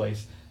heavenly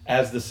place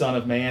as the Son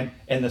of Man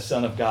and the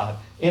Son of God,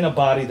 in a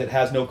body that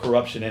has no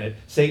corruption in it.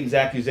 Satan's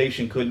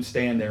accusation couldn't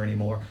stand there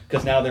anymore,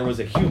 because now there was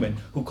a human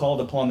who called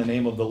upon the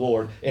name of the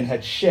Lord and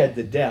had shed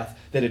the death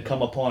that had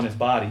come upon his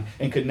body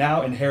and could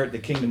now inherit the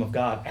kingdom of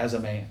God as a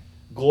man.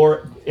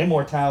 Glory,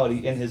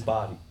 immortality in his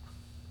body.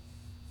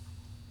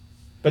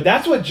 But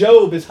that's what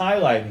Job is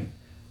highlighting.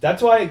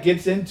 That's why it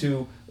gets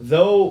into,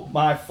 though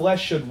my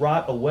flesh should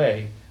rot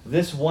away,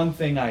 this one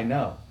thing I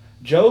know.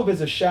 Job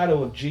is a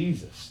shadow of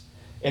Jesus.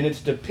 And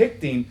it's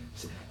depicting,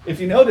 if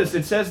you notice,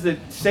 it says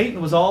that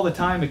Satan was all the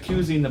time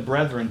accusing the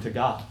brethren to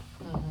God.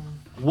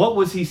 Mm-hmm. What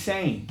was he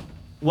saying?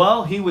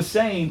 Well, he was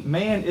saying,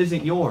 man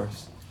isn't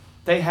yours.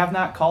 They have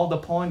not called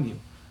upon you.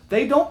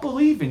 They don't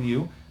believe in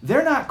you.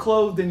 They're not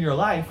clothed in your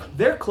life.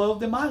 They're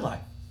clothed in my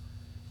life.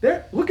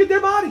 Look at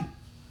their body.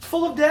 It's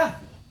full of death.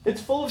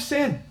 It's full of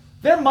sin.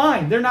 They're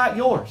mine. They're not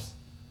yours.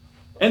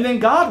 And then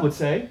God would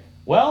say,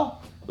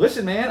 well,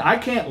 listen, man, I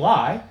can't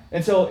lie.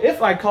 And so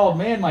if I called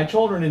man my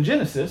children in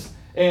Genesis,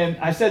 and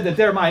I said that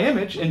they're my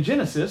image in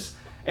Genesis,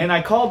 and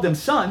I called them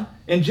son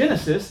in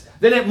Genesis,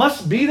 then it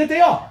must be that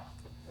they are.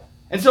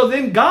 And so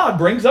then God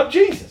brings up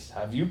Jesus.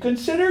 Have you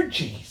considered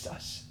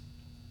Jesus?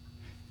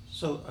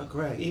 So,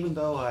 Greg, even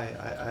though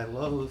I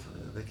loathe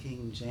the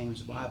King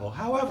James Bible,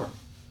 however,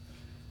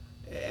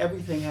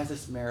 everything has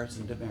its merits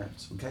and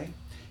demerits, okay?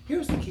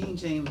 Here's the King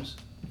James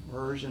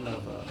version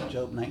of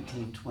Job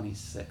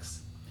 19:26.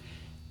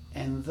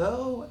 And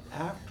though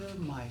after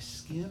my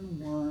skin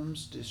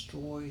worms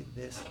destroy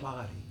this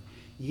body,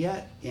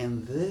 Yet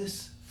in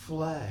this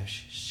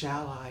flesh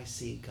shall I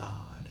see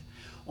God.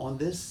 On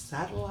this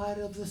satellite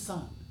of the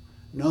sun,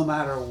 no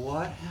matter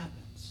what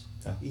happens,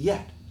 Yeah.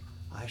 yet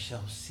I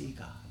shall see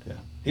God. Yeah.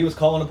 He was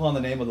calling upon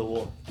the name of the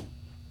Lord.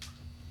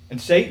 And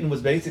Satan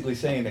was basically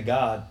saying to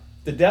God,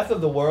 the death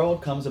of the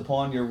world comes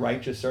upon your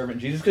righteous servant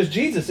Jesus, because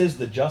Jesus is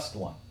the just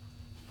one.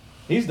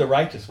 He's the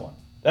righteous one.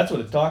 That's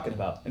what it's talking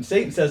about. And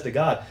Satan says to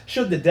God,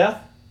 should the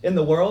death in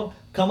the world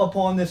come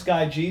upon this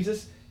guy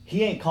Jesus,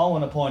 he ain't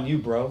calling upon you,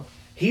 bro.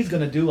 He's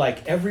going to do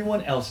like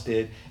everyone else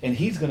did, and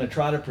he's going to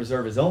try to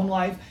preserve his own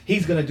life.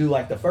 He's going to do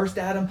like the first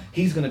Adam.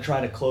 He's going to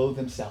try to clothe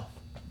himself.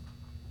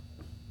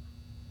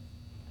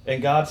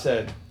 And God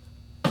said,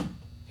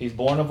 he's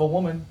born of a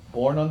woman,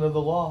 born under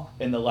the law,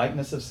 in the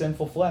likeness of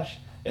sinful flesh,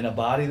 in a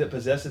body that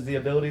possesses the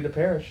ability to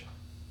perish.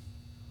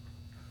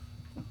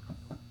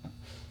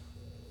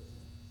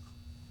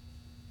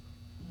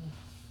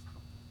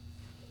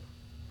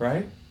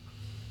 Right?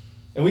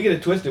 And we get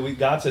it twisted.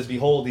 God says,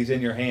 behold, he's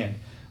in your hand.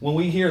 When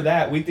we hear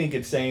that, we think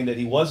it's saying that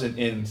he wasn't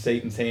in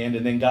Satan's hand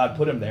and then God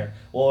put him there.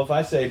 Well, if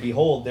I say,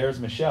 behold, there's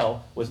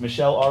Michelle, was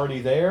Michelle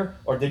already there?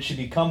 Or did she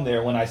become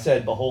there when I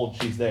said, behold,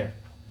 she's there?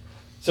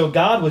 So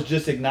God was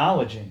just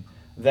acknowledging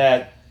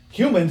that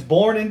humans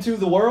born into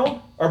the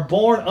world are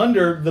born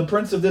under the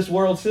prince of this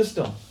world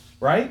system,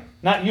 right?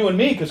 Not you and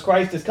me, because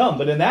Christ has come,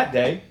 but in that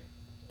day,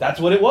 that's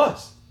what it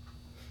was.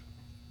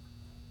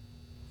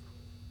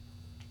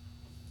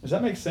 Does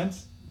that make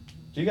sense?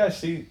 Do you guys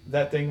see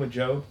that thing with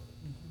Job?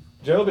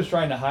 Job is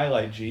trying to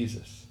highlight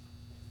Jesus.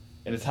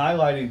 And it's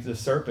highlighting the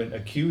serpent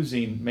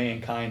accusing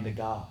mankind to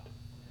God.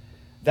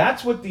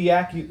 That's what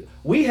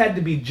we had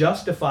to be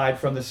justified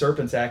from the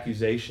serpent's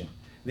accusation.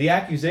 The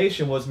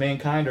accusation was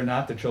mankind are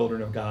not the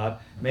children of God.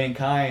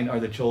 Mankind are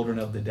the children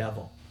of the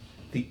devil.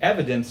 The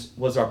evidence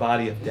was our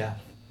body of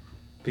death.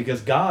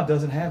 Because God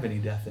doesn't have any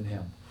death in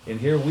him.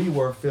 And here we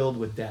were filled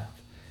with death.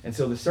 And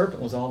so the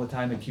serpent was all the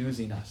time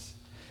accusing us.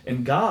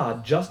 And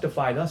God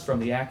justified us from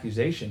the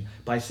accusation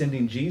by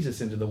sending Jesus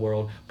into the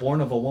world,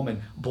 born of a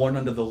woman, born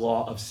under the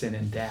law of sin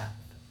and death.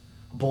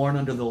 Born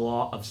under the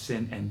law of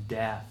sin and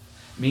death.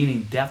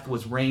 Meaning death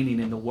was reigning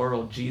in the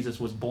world Jesus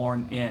was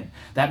born in.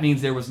 That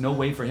means there was no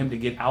way for him to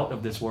get out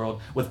of this world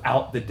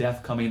without the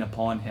death coming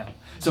upon him.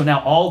 So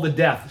now all the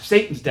death,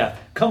 Satan's death,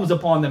 comes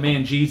upon the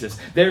man Jesus.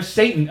 There's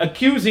Satan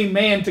accusing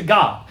man to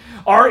God.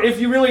 Or if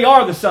you really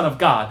are the Son of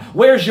God,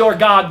 where's your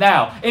God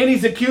now? And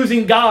he's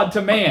accusing God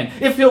to man.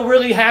 If he'll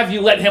really have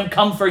you, let him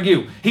come for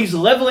you. He's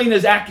leveling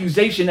his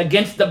accusation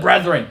against the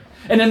brethren.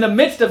 And in the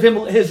midst of him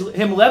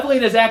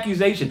leveling his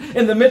accusation,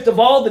 in the midst of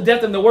all the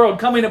death in the world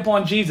coming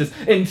upon Jesus,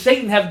 and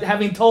Satan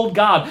having told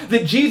God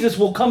that Jesus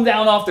will come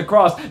down off the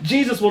cross,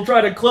 Jesus will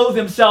try to clothe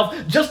himself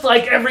just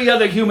like every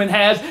other human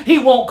has. He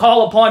won't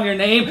call upon your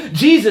name.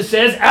 Jesus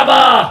says,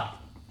 Abba!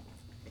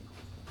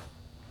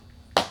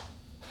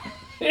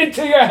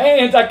 Into your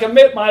hands I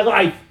commit my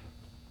life.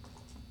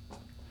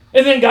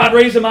 And then God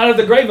raised him out of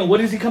the grave. And what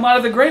does he come out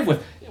of the grave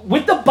with?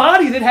 With the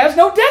body that has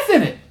no death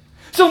in it.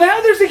 So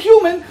now there's a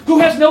human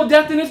who has no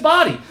death in his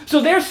body. So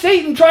there's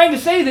Satan trying to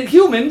say that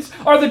humans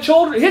are the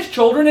children, his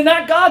children and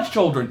not God's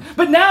children.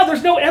 But now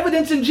there's no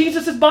evidence in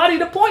Jesus' body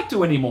to point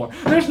to anymore.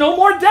 There's no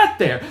more death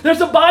there.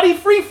 There's a body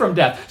free from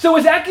death. So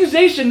his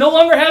accusation no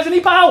longer has any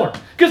power.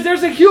 Because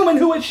there's a human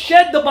who has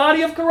shed the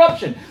body of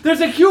corruption.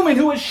 There's a human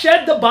who has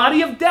shed the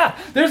body of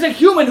death. There's a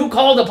human who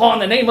called upon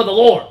the name of the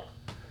Lord.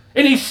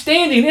 And he's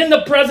standing in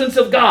the presence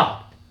of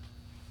God,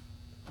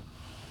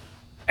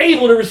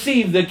 able to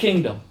receive the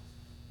kingdom.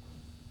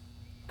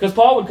 Because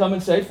Paul would come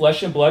and say,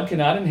 flesh and blood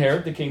cannot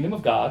inherit the kingdom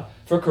of God,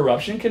 for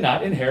corruption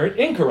cannot inherit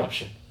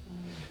incorruption.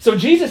 So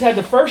Jesus had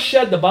to first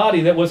shed the body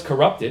that was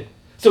corrupted,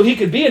 so he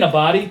could be in a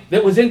body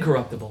that was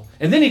incorruptible.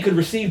 And then he could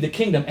receive the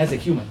kingdom as a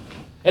human.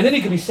 And then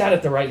he could be sat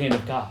at the right hand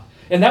of God.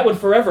 And that would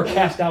forever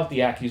cast out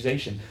the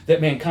accusation that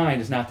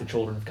mankind is not the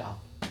children of God.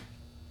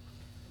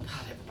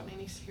 God, everybody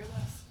needs to hear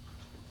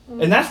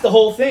this. And that's the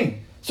whole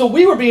thing. So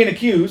we were being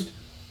accused,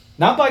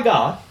 not by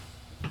God.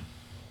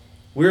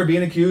 We were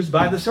being accused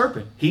by the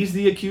serpent. He's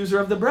the accuser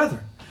of the brethren.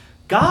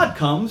 God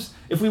comes,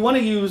 if we want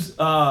to use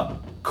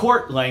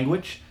court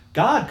language,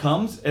 God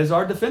comes as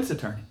our defense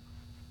attorney.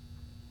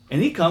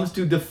 And he comes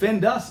to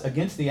defend us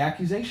against the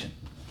accusation.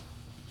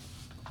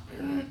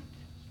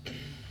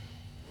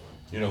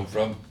 You know,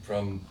 from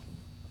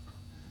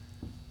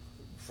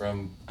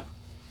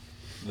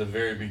the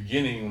very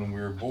beginning when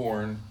we were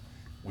born,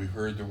 we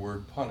heard the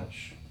word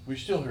punish. We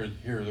still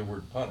hear the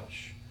word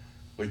punish.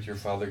 Wait till your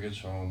father gets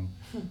home,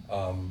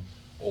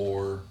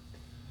 or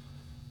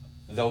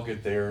they'll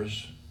get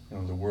theirs. You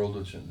know, the world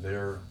isn't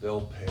there,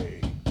 they'll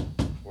pay,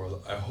 or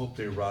I hope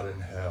they rot in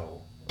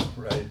hell,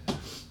 right?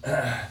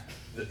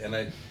 And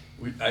I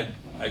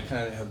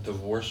kind of have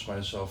divorced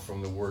myself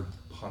from the word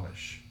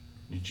punish.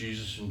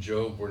 Jesus and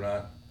Job were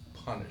not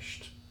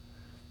punished,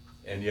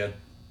 and yet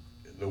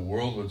the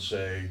world would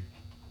say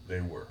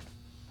they were.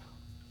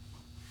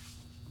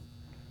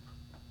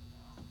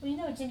 Well, you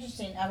know, it's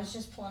interesting. I was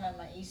just pulling up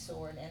my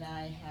eSword, and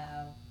I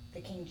have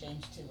the King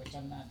James too, which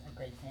I'm not a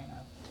great fan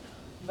of.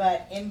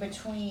 But in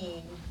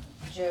between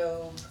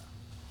Job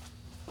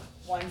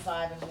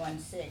 1:5 and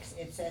 1:6,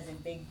 it says in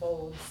big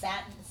bold,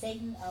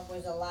 Satan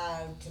was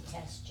allowed to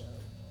test Job.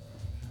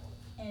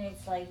 And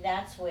it's like,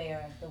 that's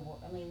where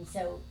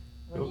so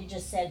when you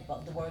just said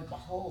the word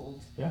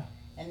behold, Yeah.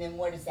 and then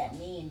what does that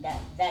mean?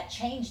 That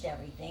changed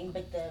everything,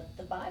 but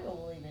the Bible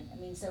will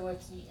even, so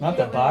it's. Not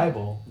the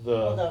Bible.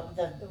 Well,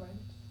 The the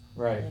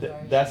right. the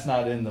version. That's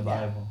not in the Yeah.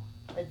 Bible.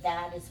 but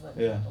that is what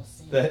Yeah. people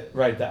see.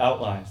 The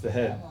outlines, the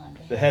head, Outline,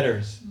 the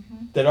headers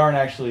Mhm. that aren't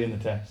actually in the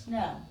text.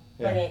 No,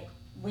 Yeah. but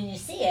when you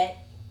see it,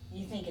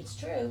 you think it's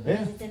true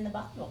because Yeah. it's in the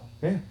Bible.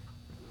 Yeah.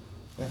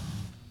 Yeah.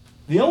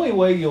 The only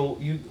way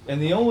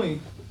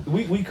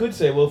we could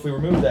say, well, if we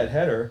remove that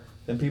header,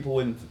 then people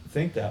wouldn't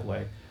think that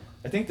way.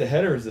 I think the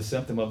header is a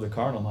symptom of the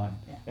carnal mind.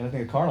 Yeah. And I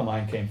think the carnal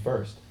mind came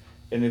first.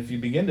 And if you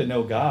begin to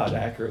know God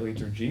accurately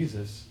through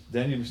Jesus,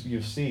 then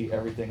you see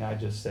everything I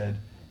just said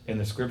in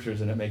the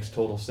scriptures, and it makes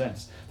total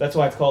sense. That's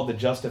why it's called the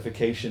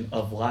justification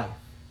of life.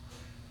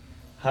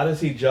 How does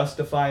he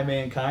justify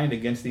mankind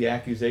against the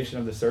accusation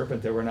of the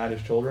serpent that we're not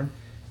his children?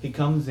 He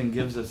comes and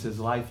gives us his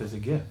life as a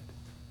gift.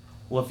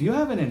 Well, if you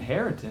have an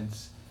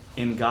inheritance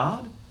in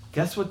God,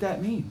 guess what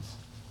that means?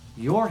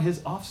 You're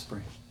his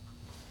offspring.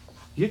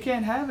 You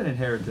can't have an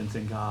inheritance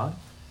in God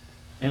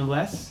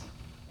unless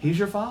he's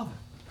your father.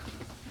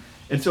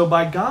 And so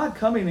by God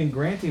coming and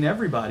granting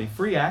everybody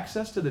free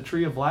access to the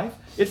tree of life,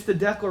 it's the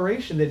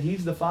declaration that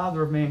he's the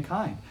father of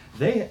mankind.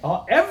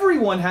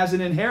 Everyone has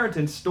an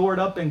inheritance stored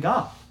up in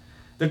God.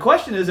 The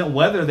question isn't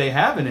whether they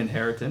have an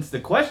inheritance. The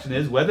question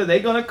is whether they're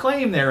going to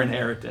claim their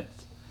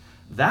inheritance.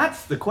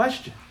 That's the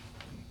question,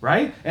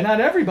 right? And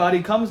not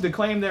everybody comes to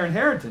claim their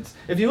inheritance.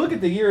 If you look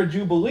at the year of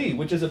Jubilee,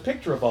 which is a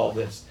picture of all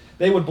this,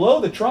 they would blow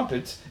the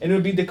trumpets and it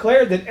would be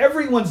declared that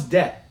everyone's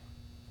debt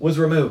was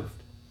removed.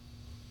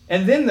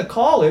 And then the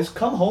call is,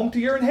 come home to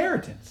your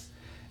inheritance.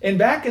 And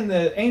back in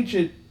the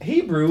ancient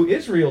Hebrew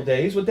Israel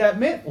days, what that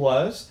meant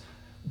was,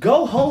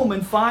 go home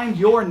and find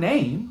your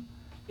name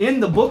in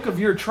the book of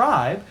your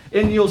tribe,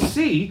 and you'll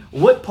see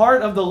what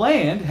part of the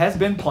land has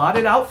been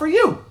plotted out for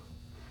you.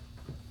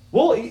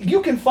 Well,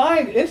 you can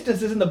find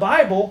instances in the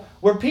Bible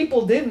where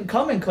people didn't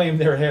come and claim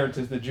their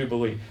inheritance, the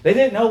Jubilee. They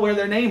didn't know where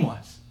their name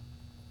was.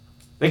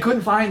 They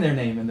couldn't find their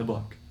name in the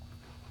book.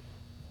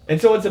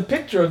 And so it's a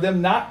picture of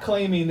them not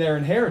claiming their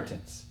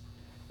inheritance.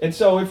 And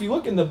so if you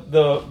look in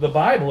the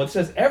Bible, it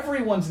says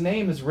everyone's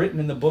name is written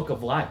in the book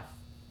of life.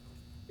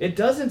 It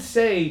doesn't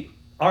say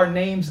our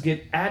names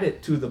get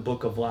added to the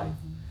book of life.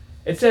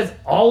 It says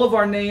all of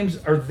our names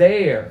are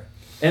there.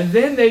 And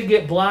then they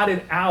get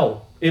blotted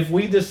out if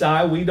we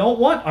decide we don't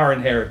want our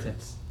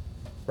inheritance.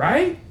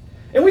 Right?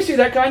 And we see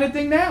that kind of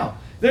thing now.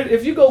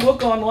 If you go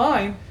look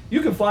online,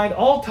 you can find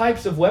all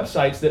types of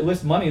websites that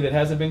list money that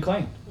hasn't been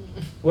claimed.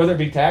 Whether it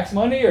be tax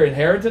money or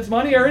inheritance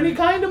money or any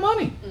kind of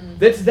money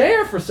that's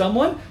there for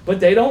someone, but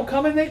they don't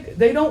come and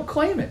they don't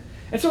claim it.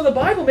 And so the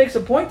Bible makes a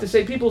point to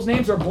say people's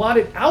names are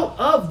blotted out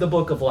of the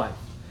book of life.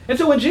 And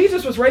so when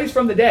Jesus was raised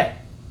from the dead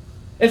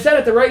and sat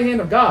at the right hand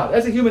of God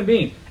as a human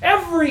being,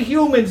 every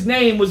human's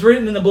name was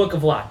written in the book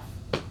of life.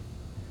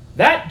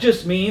 That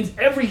just means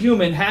every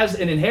human has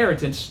an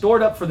inheritance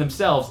stored up for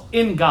themselves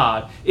in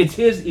God. It's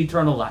his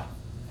eternal life.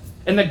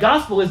 And the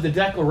gospel is the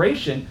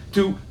declaration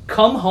to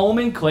come home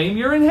and claim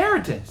your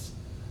inheritance.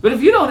 But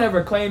if you don't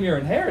ever claim your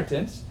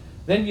inheritance,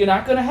 then you're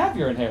not going to have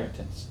your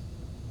inheritance.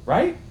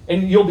 Right?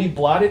 And you'll be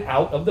blotted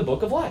out of the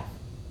book of life.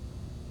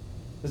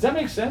 Does that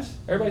make sense?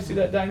 Everybody see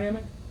that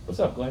dynamic? What's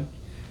up, Glenn?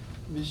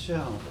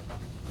 Michelle,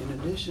 in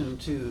addition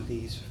to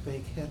these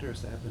fake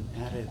headers that have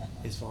been added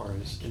as far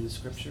as in the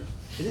scripture,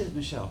 it is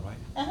Michelle, right?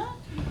 Uh-huh.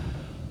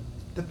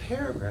 The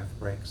paragraph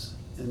breaks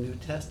in the New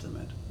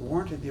Testament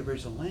weren't in the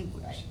original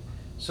language. Right.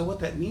 So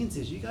what that means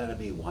is you got to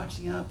be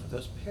watching out for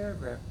those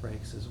paragraph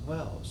breaks as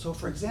well. So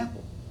for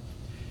example,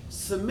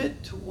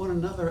 submit to one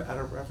another out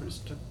of reference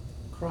to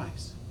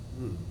Christ.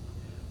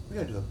 We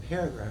got to do a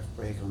paragraph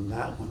break on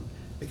that one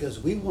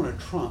because we want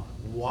to trump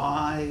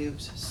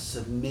wives,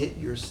 submit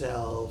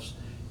yourselves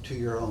to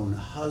your own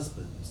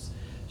husbands.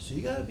 So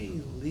you got to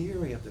be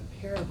leery of the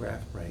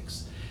paragraph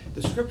breaks.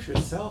 The scripture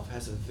itself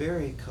has a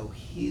very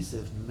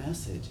cohesive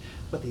message,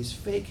 but these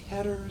fake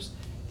headers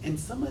and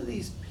some of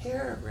these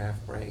paragraph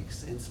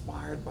breaks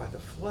inspired by the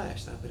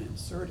flesh that have been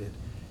inserted,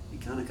 you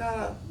kind of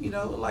got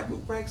to, like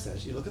what Greg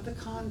says, you look at the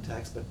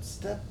context, but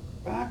step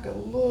back a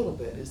little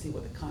bit and see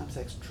what the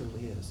context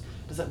truly is.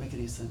 Does that make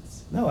any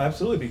sense? No,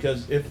 absolutely,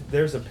 because if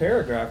there's a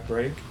paragraph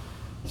break,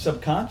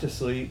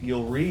 subconsciously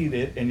you'll read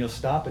it and you'll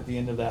stop at the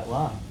end of that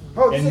line.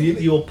 Oh, and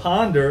you'll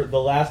ponder the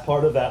last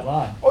part of that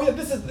line. Oh yeah,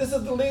 this is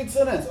the lead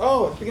sentence.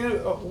 Oh, at the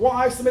beginning,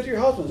 wives submit to your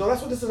husbands. Oh,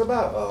 that's what this is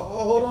about. Oh,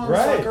 hold on,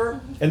 Right.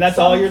 sucker. And that's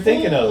all you're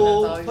thinking of. That's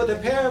all Fools you're put a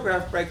thinking.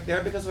 paragraph break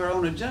there because of their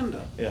own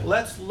agenda. Yeah.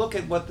 Let's look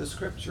at what the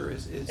scripture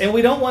is. And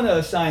we don't want to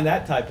assign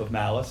that type of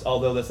malice,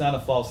 although that's not a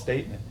false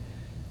statement.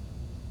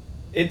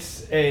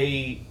 It's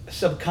a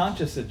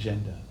subconscious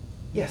agenda.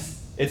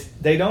 Yes.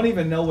 They don't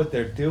even know what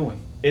they're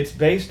doing. It's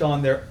based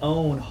on their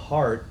own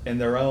heart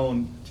and their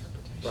own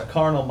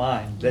carnal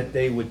mind that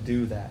they would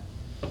do that,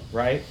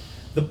 right?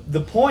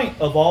 The point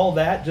of all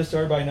that, just so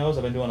everybody knows,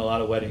 I've been doing a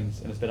lot of weddings,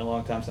 and it's been a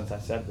long time since I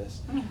said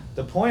this.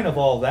 The point of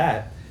all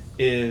that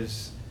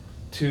is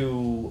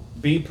to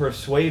be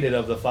persuaded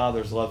of the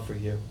Father's love for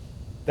you.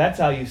 That's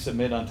how you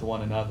submit unto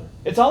one another.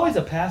 It's always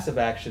a passive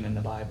action in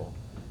the Bible.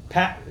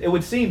 It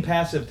would seem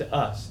passive to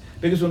us,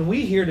 because when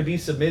we hear to be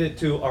submitted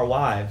to our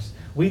wives,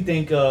 we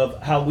think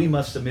of how we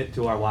must submit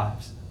to our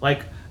wives,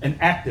 like an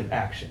active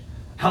action.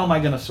 How am I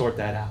going to sort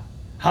that out?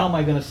 How am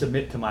I going to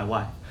submit to my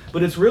wife?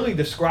 But it's really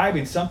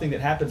describing something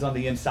that happens on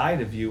the inside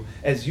of you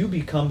as you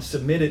become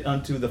submitted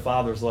unto the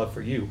Father's love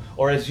for you,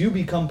 or as you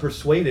become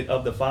persuaded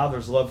of the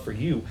Father's love for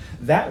you.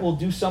 That will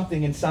do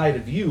something inside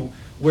of you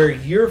where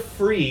you're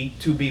free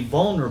to be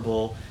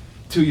vulnerable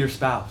to your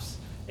spouse.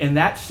 And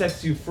that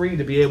sets you free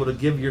to be able to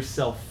give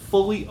yourself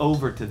fully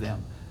over to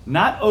them.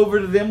 Not over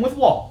to them with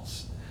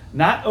walls.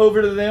 Not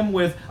over to them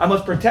with, I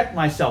must protect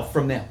myself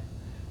from them.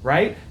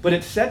 Right? But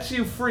it sets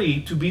you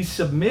free to be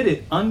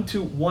submitted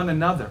unto one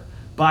another.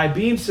 By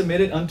being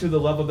submitted unto the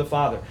love of the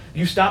Father.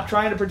 You stop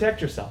trying to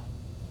protect yourself.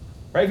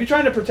 Right? If you're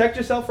trying to protect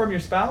yourself from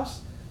your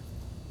spouse,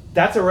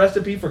 that's a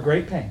recipe for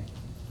great pain.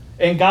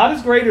 And God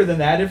is greater than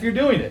that if you're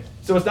doing it.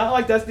 So it's not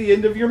like that's the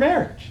end of your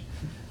marriage.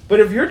 But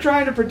if you're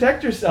trying to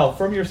protect yourself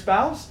from your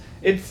spouse,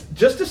 it's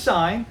just a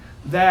sign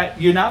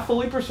that you're not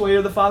fully persuaded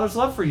of the Father's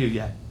love for you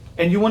yet.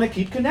 And you want to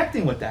keep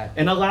connecting with that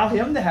and allow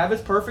Him to have His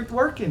perfect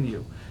work in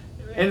you.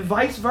 And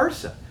vice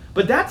versa.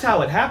 But that's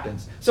how it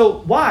happens. So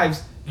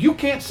wives, you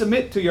can't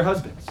submit to your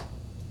husbands.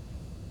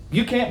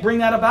 You can't bring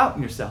that about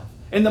in yourself.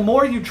 And the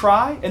more you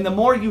try, and the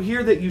more you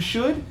hear that you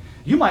should,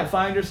 you might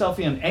find yourself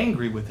being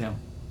angry with him.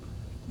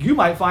 You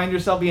might find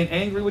yourself being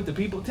angry with the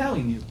people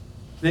telling you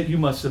that you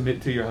must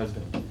submit to your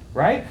husband.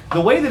 Right?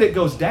 The way that it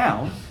goes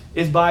down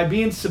is by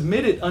being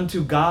submitted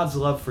unto God's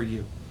love for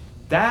you.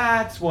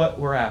 That's what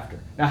we're after.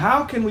 Now,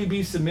 how can we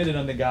be submitted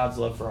unto God's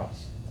love for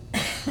us?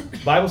 The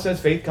Bible says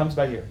faith comes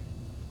by hearing,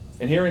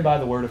 and hearing by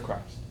the word of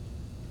Christ.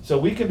 So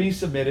we can be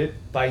submitted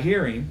by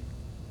hearing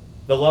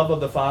the love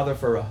of the Father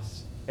for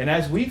us. And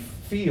as we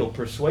feel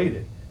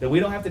persuaded that we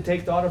don't have to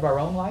take thought of our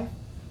own life,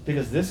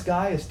 because this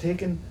guy has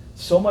taken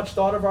so much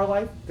thought of our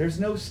life, there's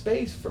no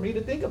space for me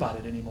to think about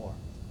it anymore.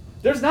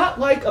 There's not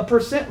like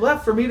 1%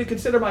 left for me to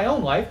consider my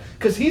own life,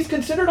 because he's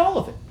considered all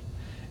of it.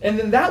 And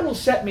then that will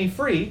set me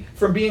free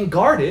from being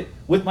guarded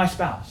with my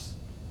spouse.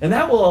 And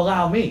that will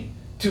allow me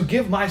to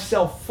give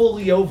myself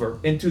fully over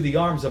into the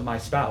arms of my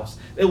spouse.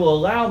 It will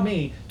allow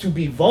me to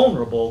be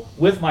vulnerable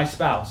with my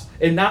spouse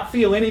and not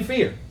feel any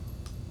fear.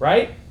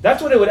 Right?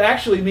 That's what it would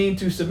actually mean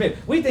to submit.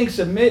 We think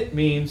submit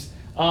means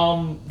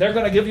they're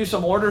going to give you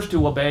some orders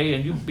to obey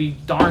and you be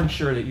darn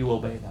sure that you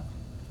obey them.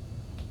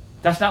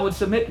 That's not what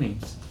submit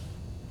means.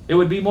 It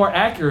would be more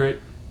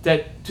accurate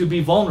that to be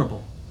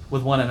vulnerable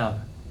with one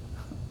another.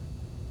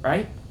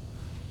 Right?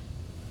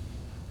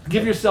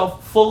 Give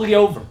yourself fully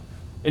over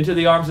into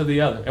the arms of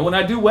the other. And when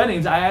I do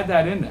weddings, I add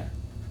that in there.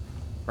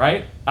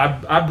 Right?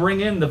 I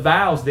bring in the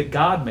vows that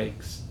God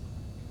makes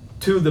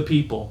to the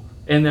people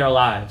in their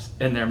lives,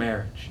 in their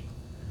marriage.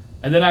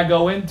 And then I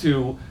go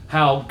into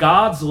how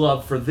God's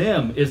love for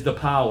them is the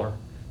power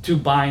to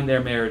bind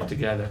their marriage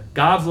together.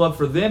 God's love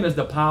for them is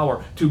the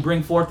power to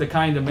bring forth the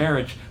kind of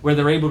marriage where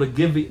they're able to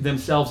give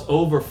themselves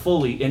over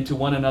fully into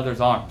one another's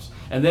arms.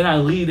 And then I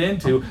lead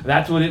into,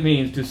 that's what it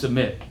means to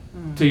submit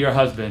to your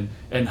husband,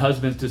 and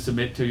husbands to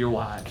submit to your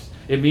wives.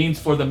 It means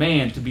for the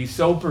man to be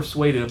so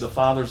persuaded of the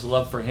Father's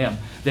love for him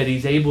that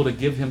he's able to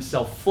give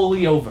himself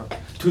fully over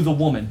to the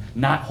woman,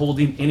 not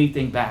holding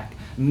anything back,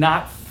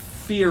 not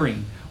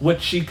fearing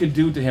what she could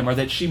do to him or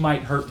that she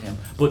might hurt him,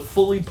 but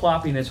fully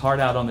plopping his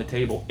heart out on the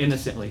table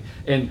innocently.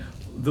 And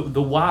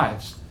the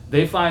wives,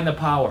 they find the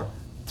power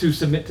to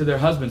submit to their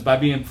husbands by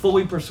being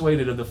fully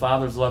persuaded of the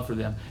Father's love for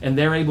them. And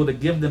they're able to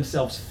give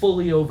themselves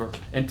fully over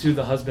into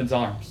the husband's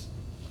arms.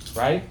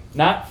 Right?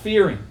 Not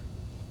fearing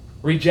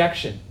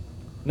rejection.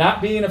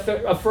 Not being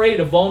afraid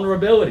of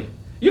vulnerability.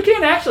 You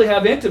can't actually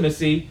have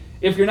intimacy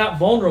if you're not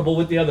vulnerable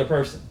with the other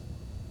person.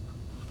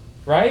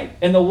 Right?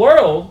 And the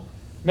world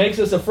makes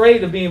us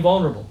afraid of being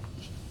vulnerable.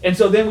 And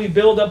so then we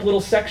build up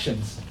little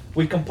sections.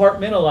 We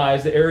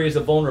compartmentalize the areas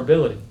of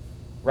vulnerability.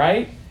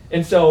 Right?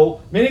 And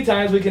so many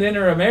times we can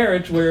enter a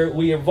marriage where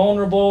we are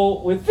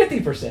vulnerable with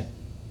 50%.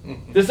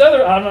 This other,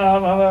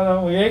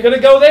 no, we ain't going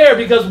to go there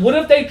because what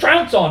if they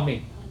trounce on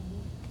me?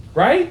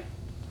 Right?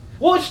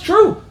 Well, it's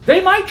true.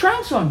 They might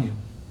trounce on you.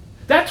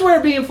 That's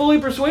where being fully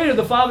persuaded of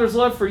the Father's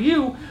love for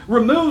you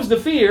removes the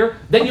fear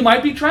that you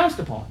might be trounced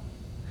upon.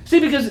 See,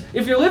 because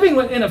if you're living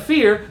in a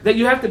fear that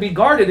you have to be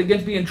guarded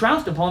against being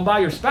trounced upon by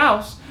your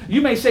spouse,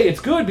 you may say it's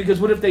good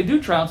because what if they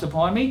do trounce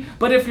upon me?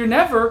 But if you're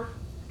never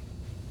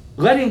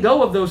letting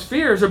go of those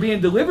fears or being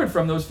delivered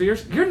from those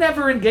fears, you're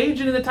never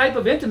engaging in the type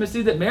of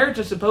intimacy that marriage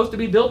is supposed to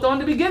be built on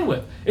to begin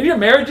with. And your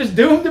marriage is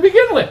doomed to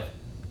begin with.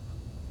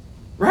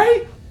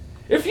 Right?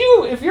 If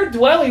you're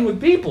dwelling with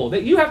people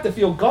that you have to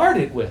feel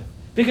guarded with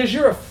because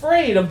you're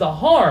afraid of the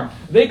harm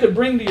they could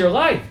bring to your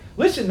life,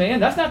 listen, man,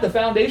 that's not the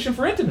foundation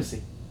for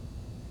intimacy.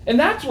 And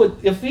that's what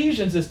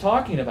Ephesians is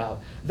talking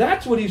about.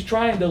 That's what he's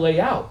trying to lay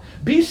out.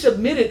 Be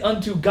submitted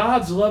unto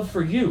God's love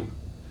for you.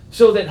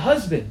 So that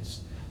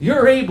husbands,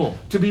 you're able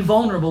to be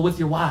vulnerable with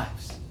your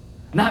wives,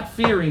 not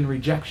fearing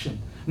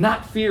rejection,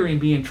 not fearing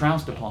being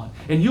trounced upon.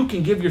 And you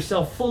can give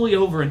yourself fully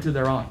over into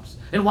their arms.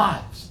 And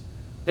wives,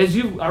 as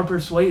you are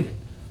persuaded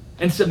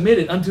and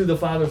submitted unto the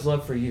Father's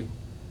love for you,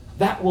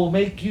 that will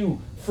make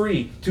you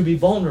free to be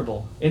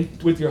vulnerable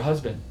with your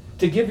husband,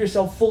 to give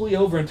yourself fully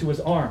over into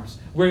his arms,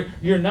 where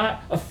you're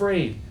not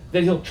afraid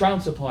that he'll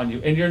trounce upon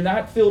you, and you're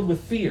not filled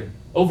with fear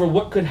over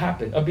what could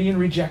happen, of being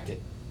rejected,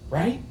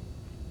 right?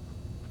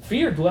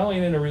 Fear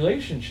dwelling in a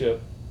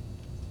relationship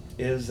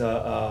is it's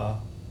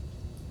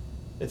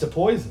a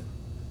poison.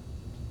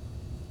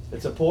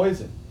 It's a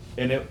poison.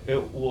 And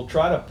it will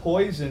try to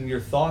poison your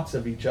thoughts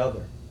of each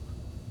other,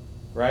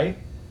 right?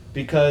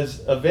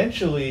 Because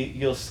eventually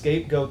you'll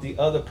scapegoat the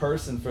other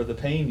person for the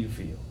pain you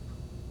feel.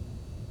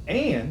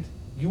 And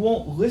you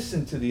won't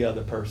listen to the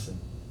other person.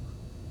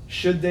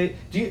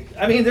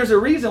 There's a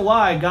reason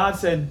why God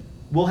said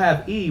we'll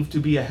have Eve to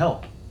be a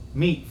help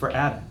meet for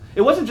Adam.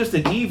 It wasn't just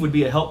that Eve would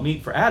be a help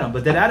meet for Adam,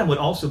 but that Adam would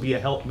also be a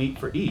help meet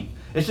for Eve.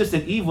 It's just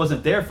that Eve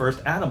wasn't there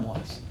first, Adam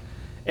was.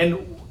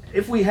 And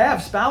if we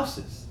have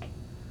spouses,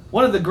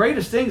 one of the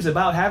greatest things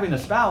about having a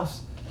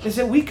spouse is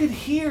that we could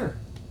hear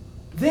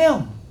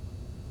them.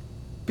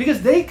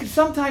 Because they could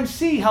sometimes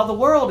see how the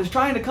world is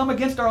trying to come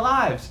against our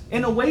lives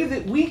in a way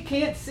that we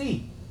can't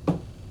see.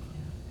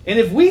 And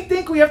if we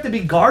think we have to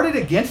be guarded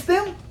against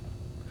them,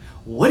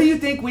 what do you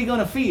think we're going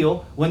to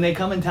feel when they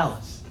come and tell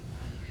us?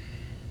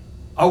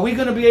 Are we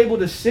going to be able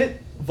to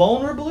sit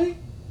vulnerably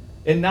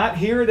and not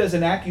hear it as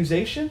an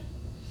accusation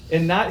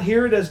and not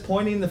hear it as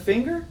pointing the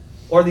finger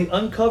or the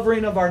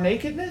uncovering of our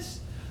nakedness?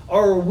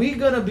 Or are we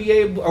going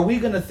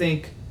to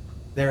think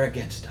they're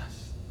against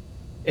us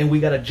and we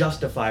got to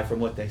justify from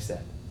what they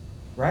said?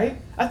 Right?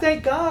 I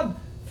thank God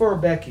for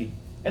Becky.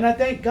 And I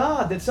thank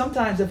God that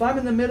sometimes if I'm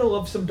in the middle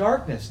of some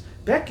darkness,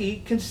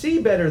 Becky can see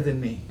better than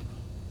me.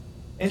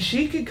 And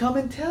she can come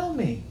and tell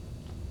me.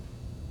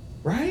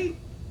 Right?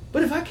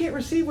 But if I can't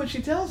receive what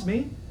she tells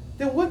me,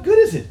 then what good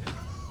is it? Do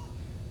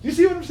you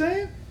see what I'm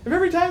saying? If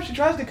every time she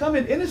tries to come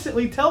and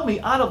innocently tell me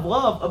out of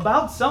love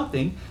about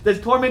something that's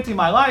tormenting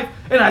my life,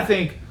 and I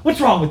think,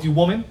 what's wrong with you,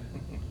 woman?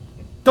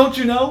 Don't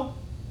you know?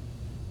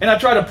 And I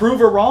try to prove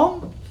her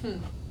wrong? Do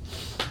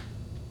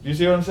you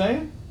see what I'm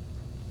saying?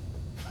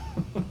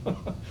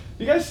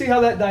 You guys see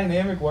how that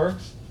dynamic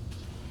works?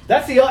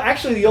 That's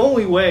actually the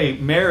only way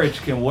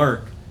marriage can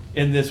work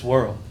in this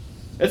world.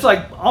 It's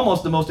like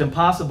almost the most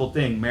impossible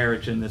thing,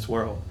 marriage in this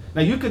world.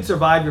 Now, you could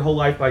survive your whole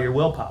life by your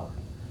willpower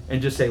and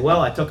just say,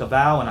 well, I took a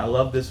vow and I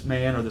love this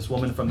man or this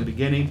woman from the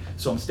beginning,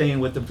 so I'm staying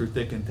with them through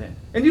thick and thin.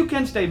 And you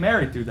can stay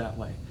married through that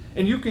way.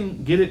 And you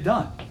can get it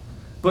done.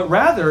 But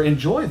rather,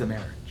 enjoy the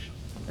marriage.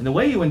 And the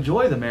way you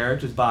enjoy the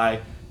marriage is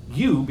by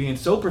you being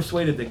so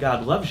persuaded that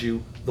God loves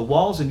you, the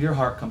walls in your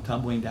heart come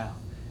tumbling down.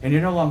 And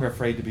you're no longer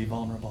afraid to be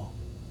vulnerable.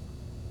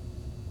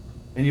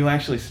 And you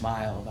actually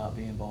smile about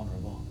being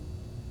vulnerable.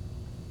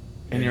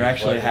 And Maybe you're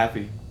actually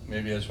happy.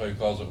 Maybe that's why he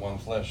calls it one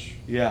flesh.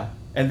 Yeah.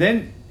 And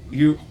then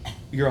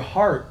your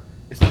heart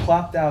is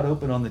plopped out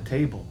open on the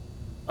table,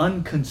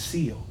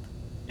 unconcealed,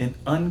 an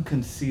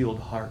unconcealed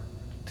heart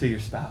to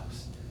your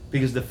spouse.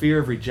 Because the fear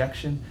of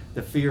rejection,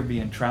 the fear of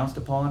being trounced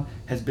upon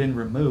has been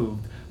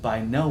removed by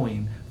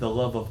knowing the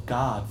love of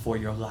God for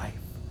your life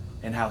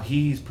and how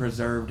He's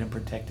preserved and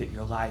protected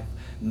your life.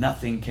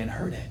 Nothing can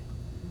hurt it.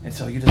 And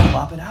so you just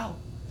plop it out.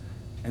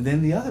 And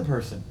then the other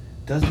person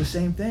does the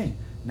same thing.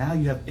 Now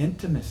you have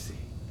intimacy,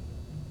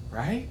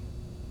 right?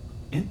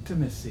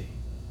 Intimacy.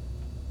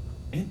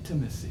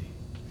 Intimacy.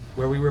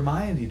 Where we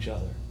remind each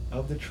other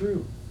of the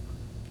truth.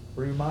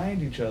 We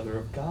remind each other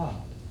of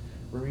God.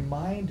 We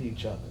remind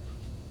each other,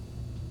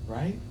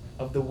 right,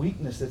 of the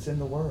weakness that's in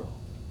the world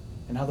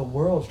and how the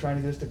world's trying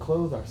to get us to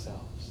clothe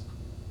ourselves.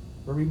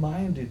 We're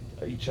reminded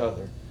each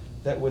other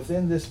that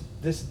within this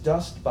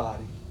dust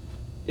body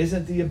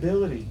isn't the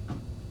ability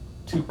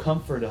to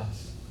comfort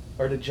us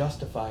or to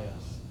justify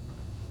us.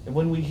 And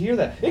when we hear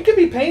that, it can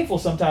be painful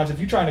sometimes if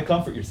you're trying to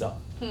comfort yourself.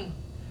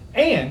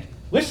 And,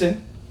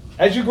 listen,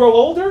 as you grow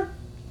older,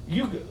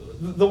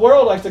 the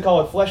world likes to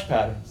call it flesh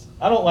patterns.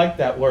 I don't like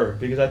that word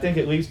because I think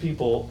it leaves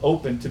people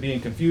open to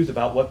being confused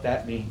about what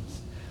that means.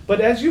 But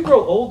as you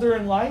grow older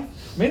in life,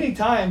 many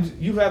times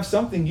you have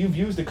something you've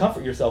used to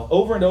comfort yourself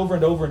over and over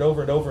and over and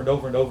over and over and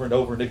over and over and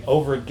over and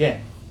over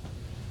again.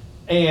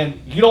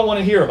 And you don't want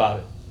to hear about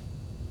it.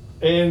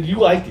 And you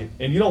like it.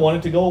 And you don't want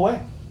it to go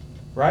away.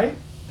 Right?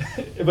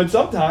 But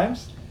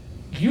sometimes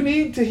you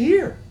need to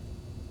hear.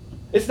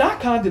 It's not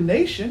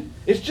condemnation.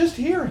 It's just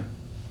hearing.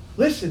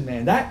 Listen,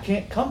 man, that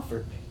can't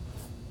comfort me.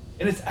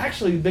 And it's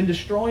actually been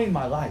destroying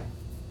my life.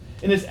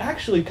 And it's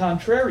actually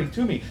contrary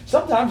to me.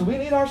 Sometimes we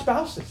need our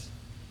spouses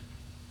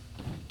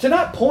to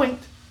not point.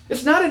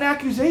 It's not an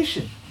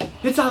accusation.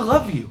 It's I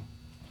love you.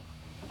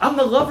 I'm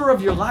the lover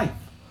of your life.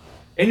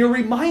 And you're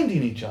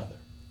reminding each other.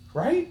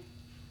 Right?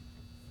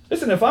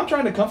 Listen, if I'm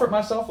trying to comfort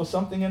myself with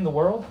something in the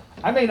world,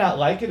 I may not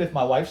like it if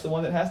my wife's the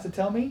one that has to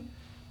tell me,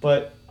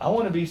 but I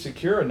want to be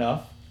secure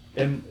enough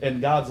in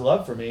God's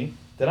love for me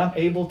that I'm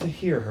able to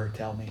hear her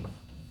tell me.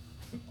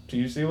 Do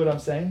you see what I'm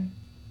saying?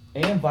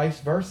 And vice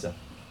versa.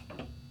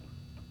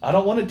 I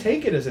don't want to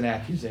take it as an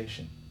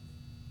accusation.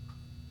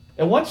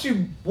 And once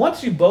you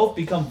both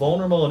become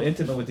vulnerable and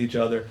intimate with each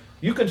other,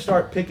 you can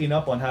start picking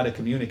up on how to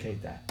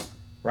communicate that,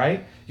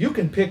 right? You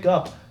can pick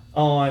up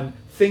on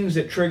things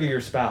that trigger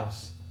your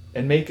spouse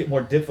and make it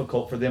more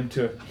difficult for them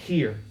to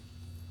hear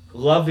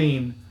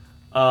loving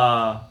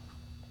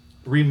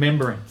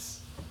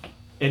remembrance.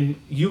 And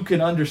you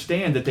can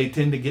understand that they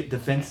tend to get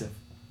defensive.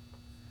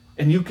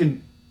 And you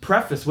can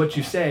preface what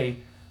you say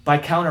by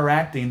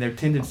counteracting their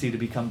tendency to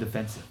become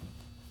defensive.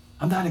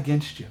 I'm not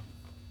against you.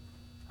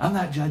 I'm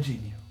not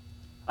judging you.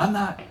 I'm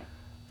not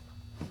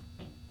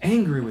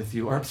angry with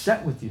you or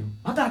upset with you.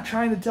 I'm not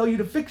trying to tell you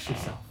to fix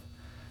yourself.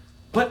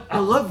 But I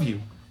love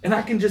you. And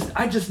I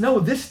just know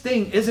this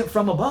thing isn't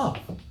from above.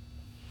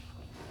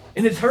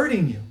 And it's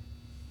hurting you.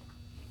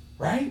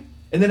 Right?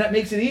 And then that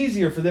makes it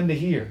easier for them to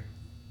hear.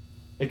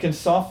 It can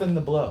soften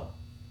the blow.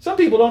 Some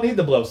people don't need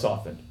the blow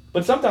softened.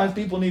 But sometimes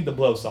people need the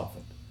blow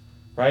softened.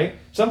 Right?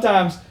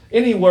 Sometimes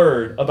any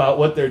word about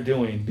what they're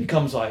doing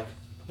becomes like,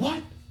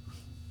 what?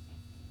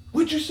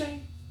 What'd you say?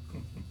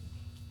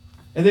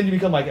 And then you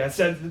become like,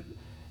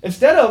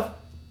 instead of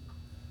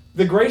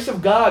the grace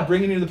of God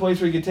bringing you to the place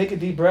where you can take a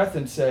deep breath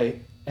and say,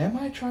 am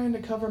I trying to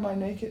cover my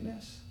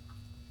nakedness?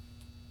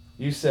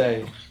 You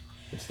say,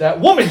 it's that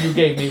woman you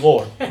gave me,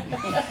 Lord.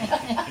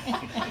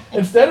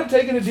 Instead of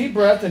taking a deep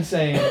breath and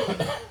saying,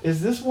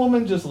 is this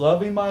woman just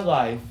loving my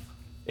life?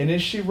 And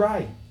is she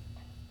right?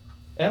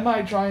 Am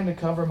I trying to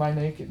cover my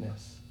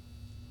nakedness?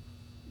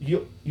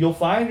 You'll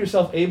find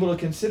yourself able to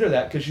consider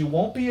that because you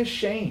won't be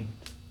ashamed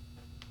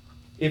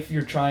if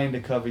you're trying to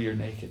cover your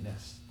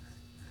nakedness.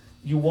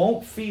 You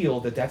won't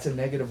feel that that's a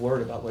negative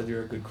word about whether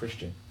you're a good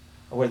Christian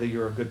or whether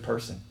you're a good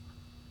person.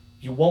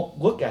 You won't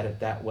look at it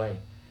that way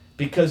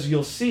because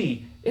you'll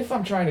see, if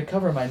I'm trying to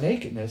cover my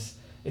nakedness,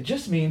 it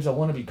just means I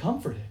want to be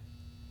comforted.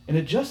 And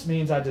it just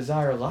means I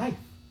desire life.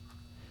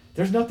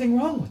 There's nothing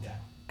wrong with that.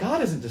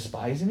 God isn't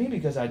despising me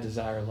because I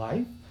desire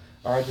life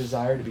or I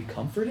desire to be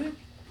comforted.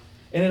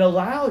 And it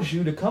allows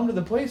you to come to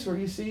the place where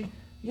you see,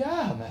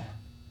 yeah, man,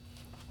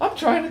 I'm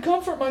trying to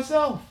comfort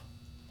myself.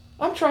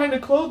 I'm trying to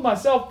clothe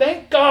myself.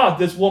 Thank God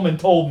this woman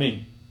told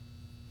me.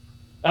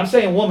 I'm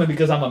saying woman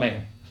because I'm a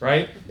man,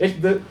 right?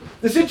 The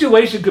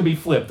situation could be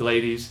flipped,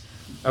 ladies,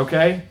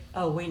 okay?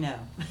 Oh, we know.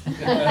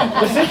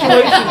 The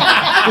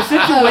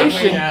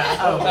situation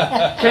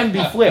can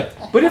be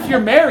flipped. But if you're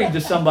married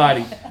to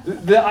somebody,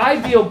 the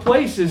ideal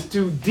place is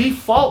to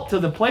default to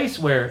the place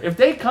where if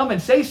they come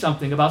and say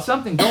something about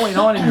something going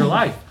on in your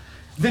life,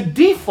 the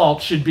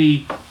default should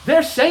be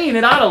they're saying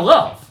it out of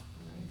love.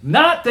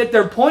 Not that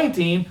they're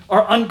pointing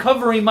or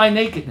uncovering my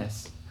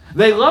nakedness.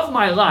 They love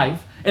my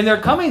life, and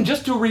they're coming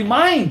just to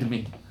remind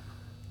me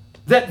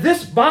that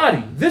this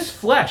body, this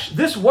flesh,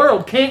 this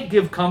world can't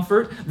give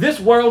comfort. This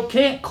world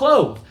can't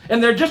clothe.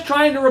 And they're just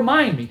trying to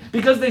remind me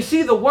because they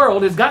see the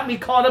world has got me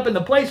caught up in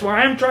the place where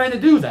I'm trying to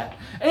do that.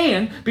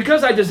 And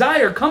because I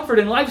desire comfort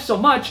in life so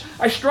much,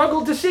 I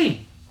struggle to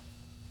see.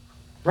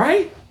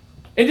 Right?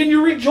 And then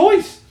you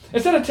rejoice.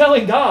 Instead of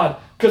telling God,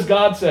 because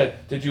God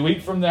said, did you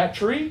eat from that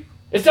tree?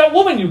 It's that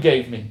woman you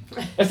gave me.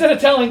 Instead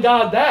of telling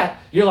God that,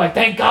 you're like,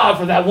 thank God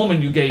for that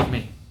woman you gave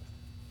me.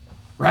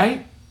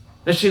 Right?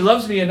 That she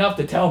loves me enough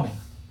to tell me.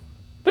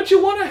 But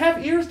you want to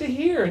have ears to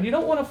hear, and you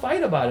don't want to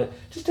fight about it.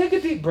 Just take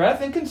a deep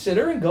breath and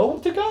consider and go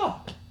to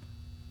God.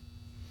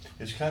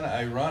 It's kind of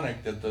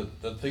ironic that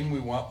the thing we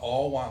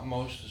all want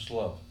most is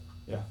love.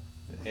 Yeah.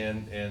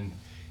 And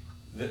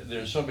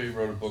there's somebody who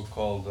wrote a book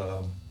called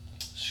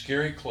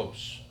Scary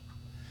Close.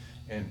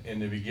 And in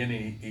the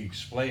beginning, he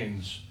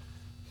explains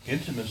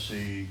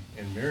intimacy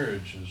in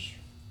marriage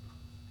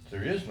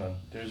there is none.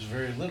 There's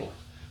very little.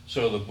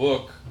 So the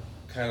book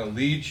kind of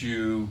leads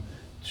you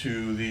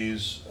to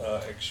these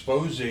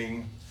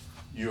exposing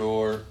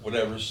your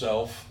whatever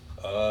self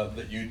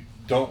that you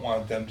don't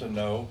want them to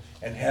know,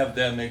 and have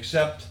them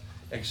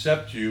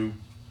accept you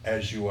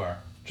as you are,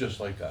 just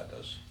like God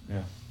does.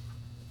 Yeah.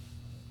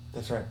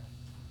 That's right.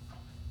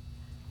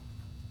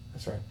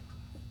 That's right.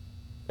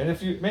 And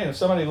if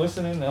somebody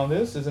listening on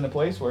this is in a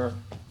place where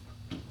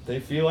they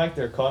feel like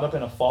they're caught up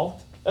in a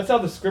fault, that's how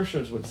the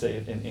scriptures would say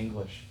it in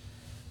English.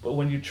 But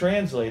when you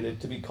translate it,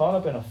 to be caught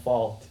up in a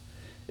fault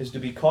is to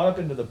be caught up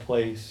into the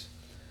place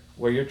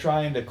where you're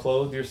trying to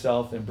clothe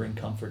yourself and bring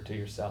comfort to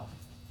yourself.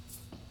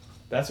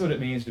 That's what it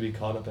means to be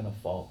caught up in a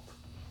fault.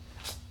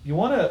 You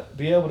want to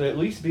be able to at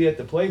least be at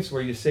the place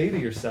where you say to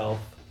yourself,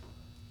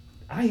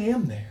 I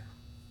am there.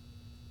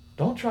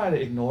 Don't try to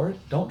ignore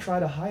it. Don't try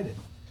to hide it.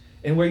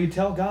 And where you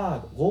tell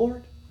God,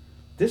 Lord,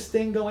 this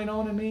thing going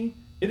on in me,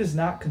 it is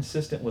not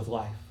consistent with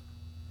life.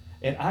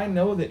 And I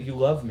know that you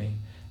love me.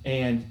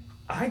 And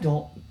I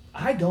don't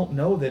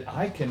know that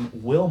I can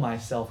will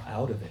myself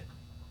out of it.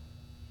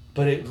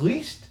 But at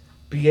least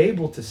be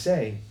able to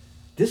say,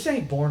 this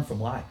ain't born from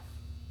life.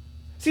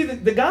 See,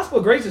 the gospel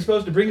of grace is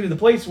supposed to bring you to the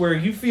place where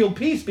you feel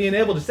peace being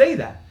able to say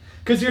that.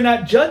 Because you're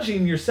not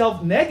judging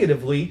yourself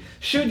negatively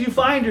should you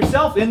find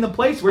yourself in the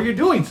place where you're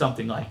doing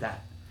something like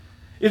that.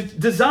 It's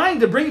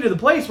designed to bring you to the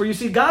place where you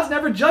see God's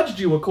never judged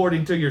you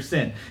according to your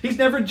sin. He's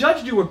never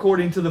judged you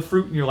according to the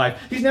fruit in your life.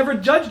 He's never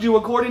judged you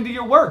according to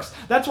your works.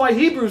 That's why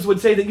Hebrews would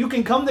say that you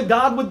can come to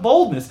God with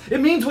boldness. It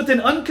means with an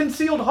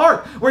unconcealed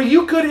heart, where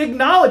you could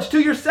acknowledge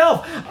to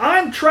yourself,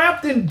 I'm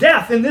trapped in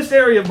death in this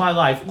area of my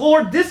life.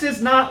 Lord, this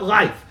is not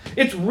life.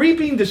 It's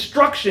reaping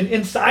destruction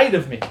inside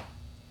of me.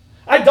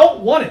 I don't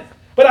want it,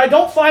 but I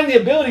don't find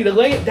the ability to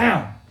lay it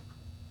down.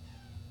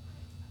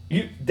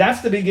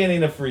 That's the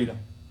beginning of freedom.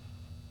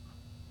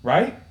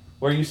 Right?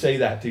 Where you say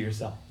that to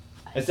yourself.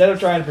 Instead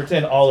of trying to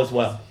pretend all is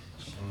well.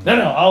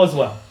 No, all is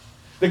well.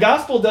 The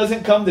gospel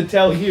doesn't come to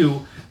tell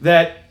you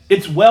that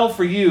it's well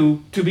for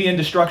you to be in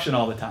destruction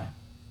all the time.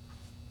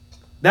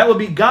 That would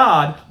be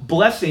God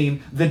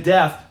blessing the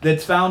death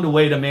that's found a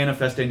way to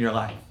manifest in your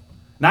life.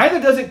 Neither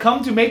does it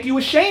come to make you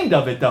ashamed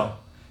of it, though.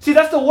 See,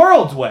 that's the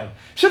world's way.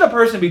 Should a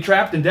person be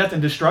trapped in death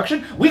and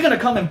destruction, we're going to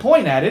come and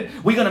point at it.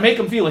 We're going to make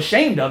them feel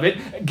ashamed of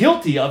it,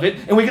 guilty of it,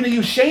 and we're going to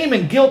use shame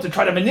and guilt to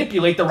try to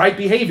manipulate the right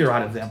behavior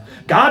out of them.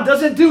 God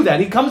doesn't do that.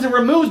 He comes and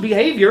removes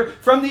behavior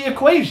from the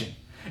equation.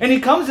 And he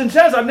comes and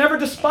says, I've never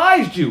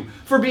despised you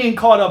for being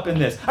caught up in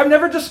this. I've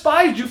never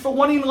despised you for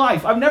wanting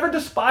life. I've never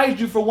despised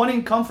you for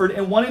wanting comfort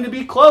and wanting to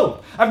be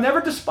clothed. I've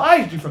never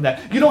despised you from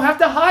that. You don't have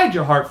to hide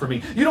your heart from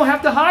me. You don't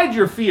have to hide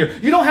your fear.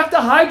 You don't have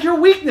to hide your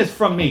weakness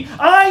from me.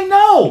 I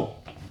know.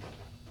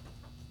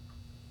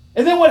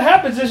 And then what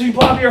happens is you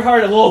pop your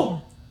heart,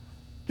 Lord,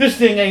 this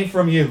thing ain't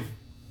from you.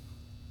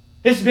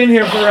 It's been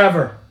here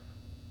forever.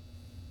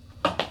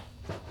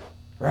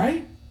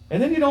 Right?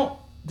 And then you don't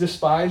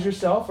despise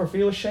yourself or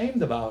feel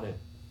ashamed about it.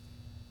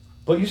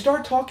 But you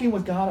start talking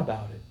with God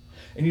about it.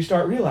 And you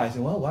start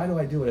realizing, well, why do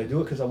I do it? I do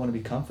it because I want to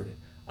be comforted.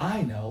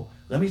 I know.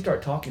 Let me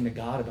start talking to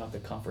God about the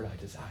comfort I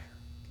desire.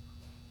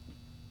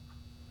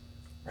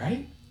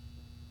 Right?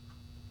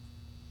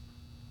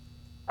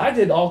 I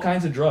did all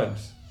kinds of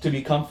drugs to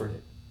be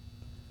comforted.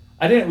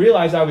 I didn't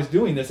realize I was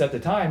doing this at the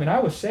time, and I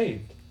was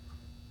saved.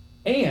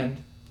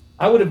 And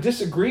I would have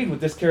disagreed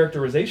with this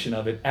characterization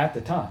of it at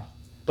the time.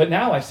 But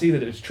now I see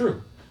that it's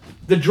true.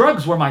 The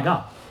drugs were my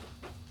God.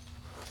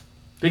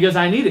 Because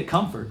I needed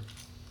comfort.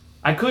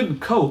 I couldn't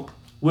cope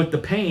with the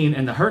pain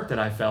and the hurt that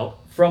I felt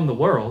from the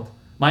world,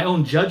 my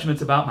own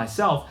judgments about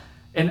myself,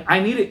 and I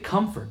needed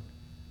comfort.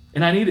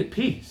 And I needed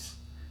peace.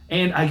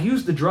 And I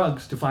used the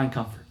drugs to find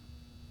comfort.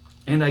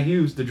 And I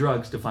used the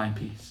drugs to find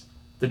peace.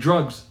 The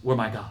drugs were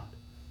my God.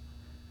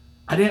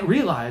 I didn't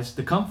realize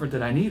the comfort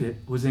that I needed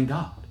was in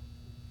God.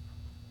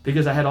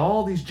 Because I had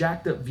all these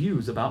jacked up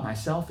views about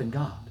myself and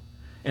God.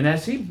 And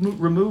as he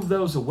removed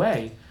those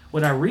away,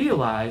 what I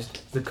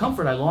realized, the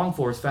comfort I long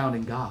for is found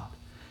in God.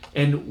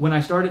 And when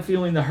I started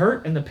feeling the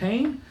hurt and the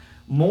pain,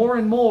 more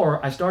and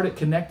more I started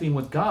connecting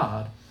with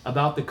God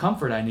about the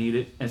comfort I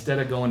needed instead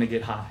of going to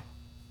get high.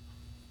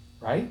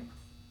 Right?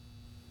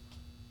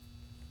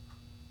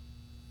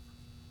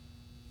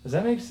 Does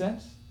that make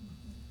sense?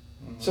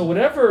 So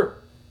whatever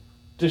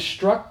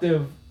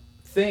destructive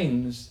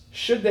things,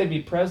 should they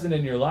be present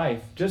in your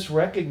life, just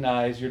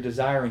recognize you're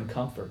desiring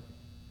comfort.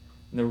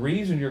 And the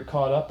reason you're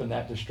caught up in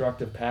that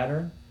destructive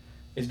pattern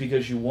is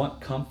because you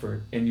want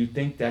comfort and you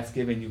think that's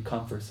giving you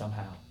comfort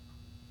somehow.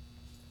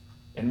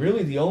 And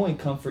really the only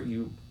comfort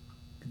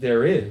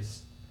there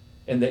is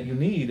and that you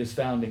need is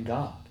found in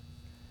God.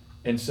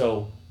 And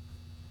so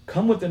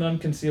come with an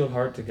unconcealed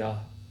heart to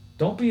God.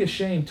 Don't be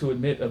ashamed to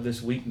admit of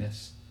this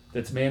weakness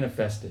that's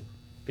manifested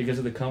because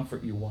of the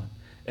comfort you want.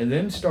 And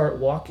then start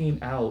walking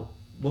out,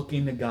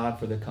 looking to God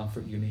for the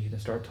comfort you need, and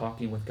start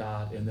talking with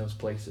God in those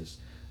places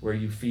where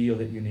you feel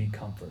that you need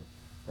comfort,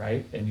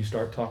 right? And you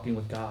start talking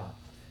with God,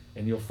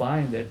 and you'll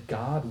find that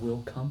God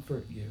will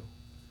comfort you.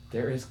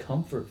 There is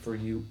comfort for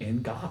you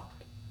in God,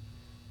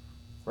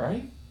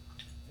 right?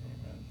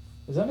 Amen.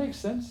 Does that make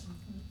sense?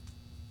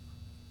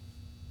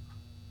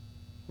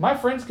 My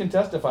friends can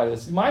testify to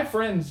this. My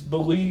friends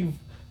believe,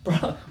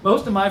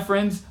 most of my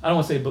friends, I don't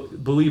want to say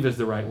believe is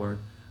the right word.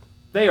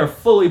 They are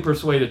fully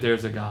persuaded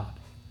there's a God,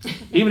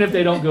 even if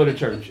they don't go to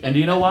church. And do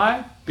you know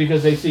why?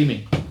 Because they see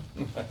me.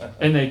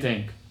 And they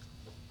think,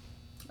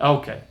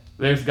 okay,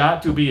 there's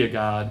got to be a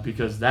God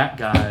because that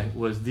guy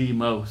was the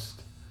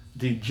most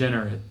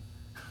degenerate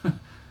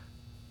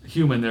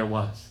human there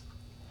was.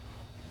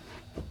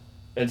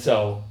 And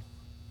so,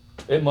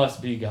 it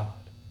must be God.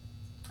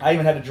 I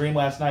even had a dream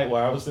last night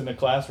where I was in the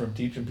classroom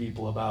teaching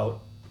people about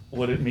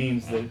what it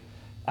means that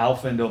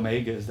Alpha and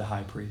Omega is the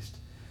high priest.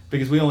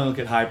 Because we only look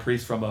at high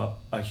priest from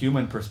a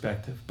human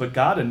perspective. But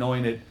God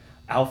anointed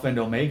Alpha and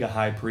Omega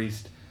high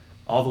priest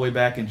all the way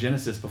back in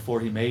Genesis before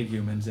he made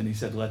humans, and he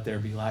said, let there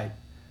be light.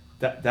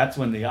 That's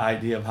when the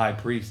idea of high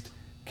priest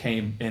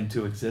came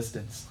into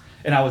existence.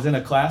 And I was in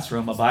a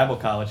classroom, a Bible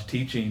college,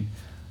 teaching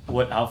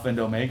what Alpha and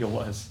Omega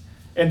was.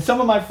 And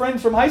some of my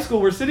friends from high school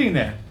were sitting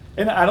there.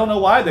 And I don't know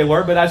why they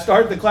were, but I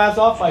started the class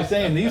off by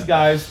saying these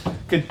guys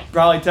could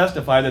probably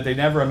testify that they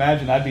never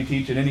imagined I'd be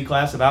teaching any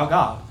class about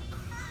God.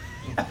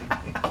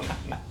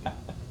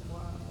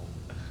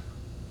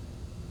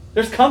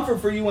 There's comfort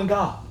for you in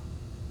God.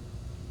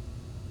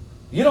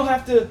 You don't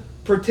have to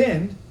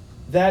pretend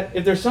that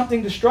if there's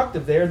something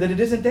destructive there, that it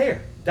isn't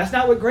there. That's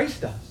not what grace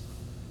does.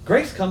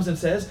 Grace comes and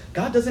says,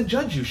 God doesn't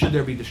judge you should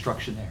there be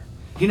destruction there.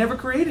 He never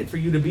created for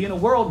you to be in a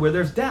world where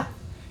there's death.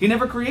 He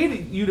never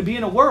created you to be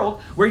in a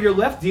world where you're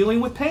left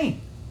dealing with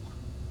pain.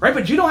 Right?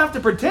 But you don't have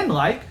to pretend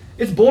like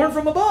it's born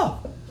from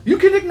above. You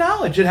can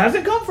acknowledge it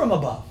hasn't come from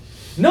above,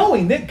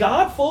 knowing that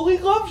God fully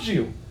loves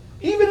you,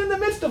 even in the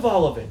midst of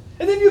all of it.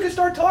 And then you can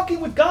start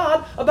talking with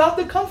God about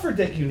the comfort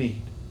that you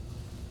need.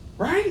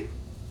 Right?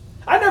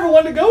 I never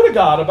wanted to go to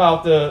God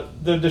about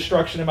the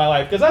destruction in my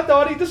life because I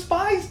thought he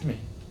despised me.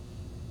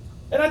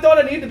 And I thought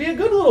I needed to be a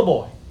good little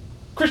boy,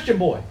 Christian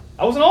boy.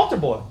 I was an altar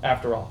boy,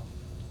 after all.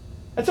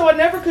 And so I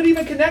never could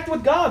even connect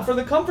with God for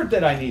the comfort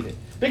that I needed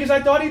because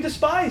I thought he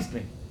despised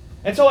me.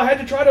 And so I had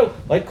to try to,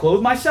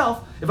 clothe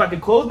myself. If I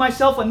could clothe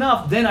myself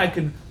enough, then I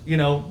could,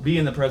 be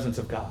in the presence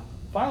of God.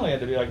 Finally, I had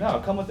to be like, no,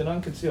 come with an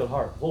unconcealed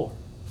heart. Lord,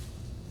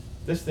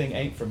 this thing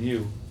ain't from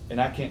you, and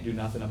I can't do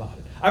nothing about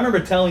it. I remember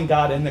telling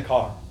God in the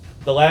car,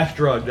 the last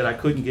drug that I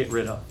couldn't get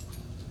rid of,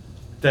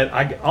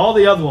 that all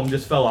the other ones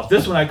just fell off.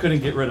 This one I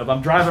couldn't get rid of.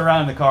 I'm driving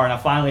around in the car, and I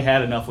finally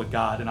had enough with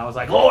God. And I was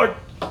like, Lord,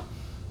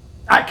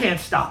 I can't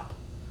stop.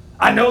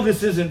 I know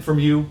this isn't from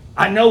you.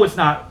 I know it's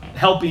not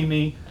helping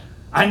me.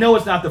 I know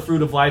it's not the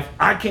fruit of life.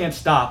 I can't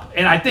stop.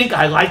 And I think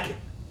I like it.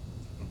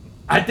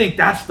 I think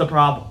that's the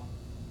problem.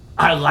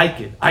 I like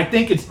it. I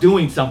think it's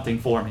doing something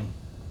for me.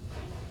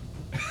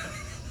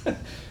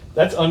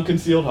 That's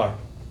unconcealed heart.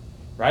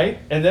 Right?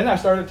 And then I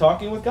started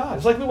talking with God.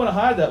 It's like we want to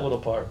hide that little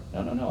part.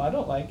 No, I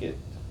don't like it.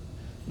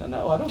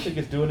 No, I don't think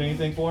it's doing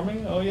anything for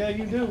me. Oh, yeah,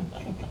 you do.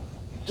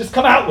 Just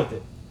come out with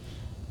it.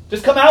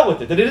 Just come out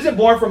with it. That it isn't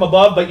born from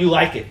above, but you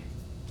like it.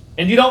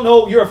 And you don't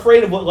know, you're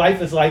afraid of what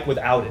life is like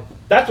without it.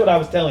 That's what I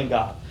was telling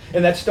God.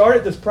 And that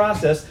started this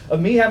process of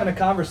me having a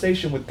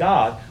conversation with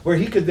God where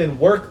he could then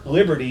work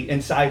liberty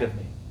inside of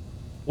me.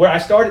 Where I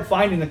started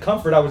finding the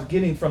comfort I was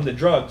getting from the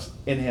drugs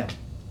in him.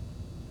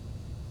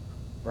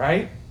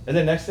 Right? And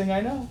the next thing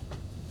I know,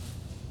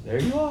 there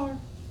you are.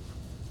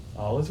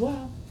 All is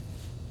well.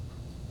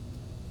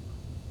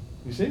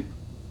 You see?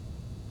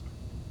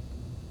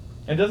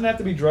 And it doesn't have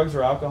to be drugs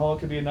or alcohol. It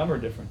could be a number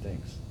of different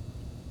things.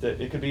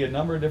 It could be a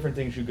number of different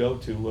things you go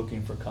to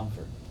looking for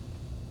comfort.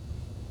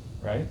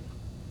 Right?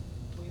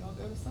 We all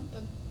go to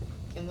something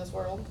in this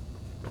world.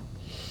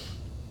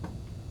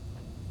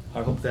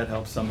 I hope that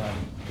helps somebody.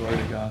 Glory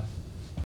to God.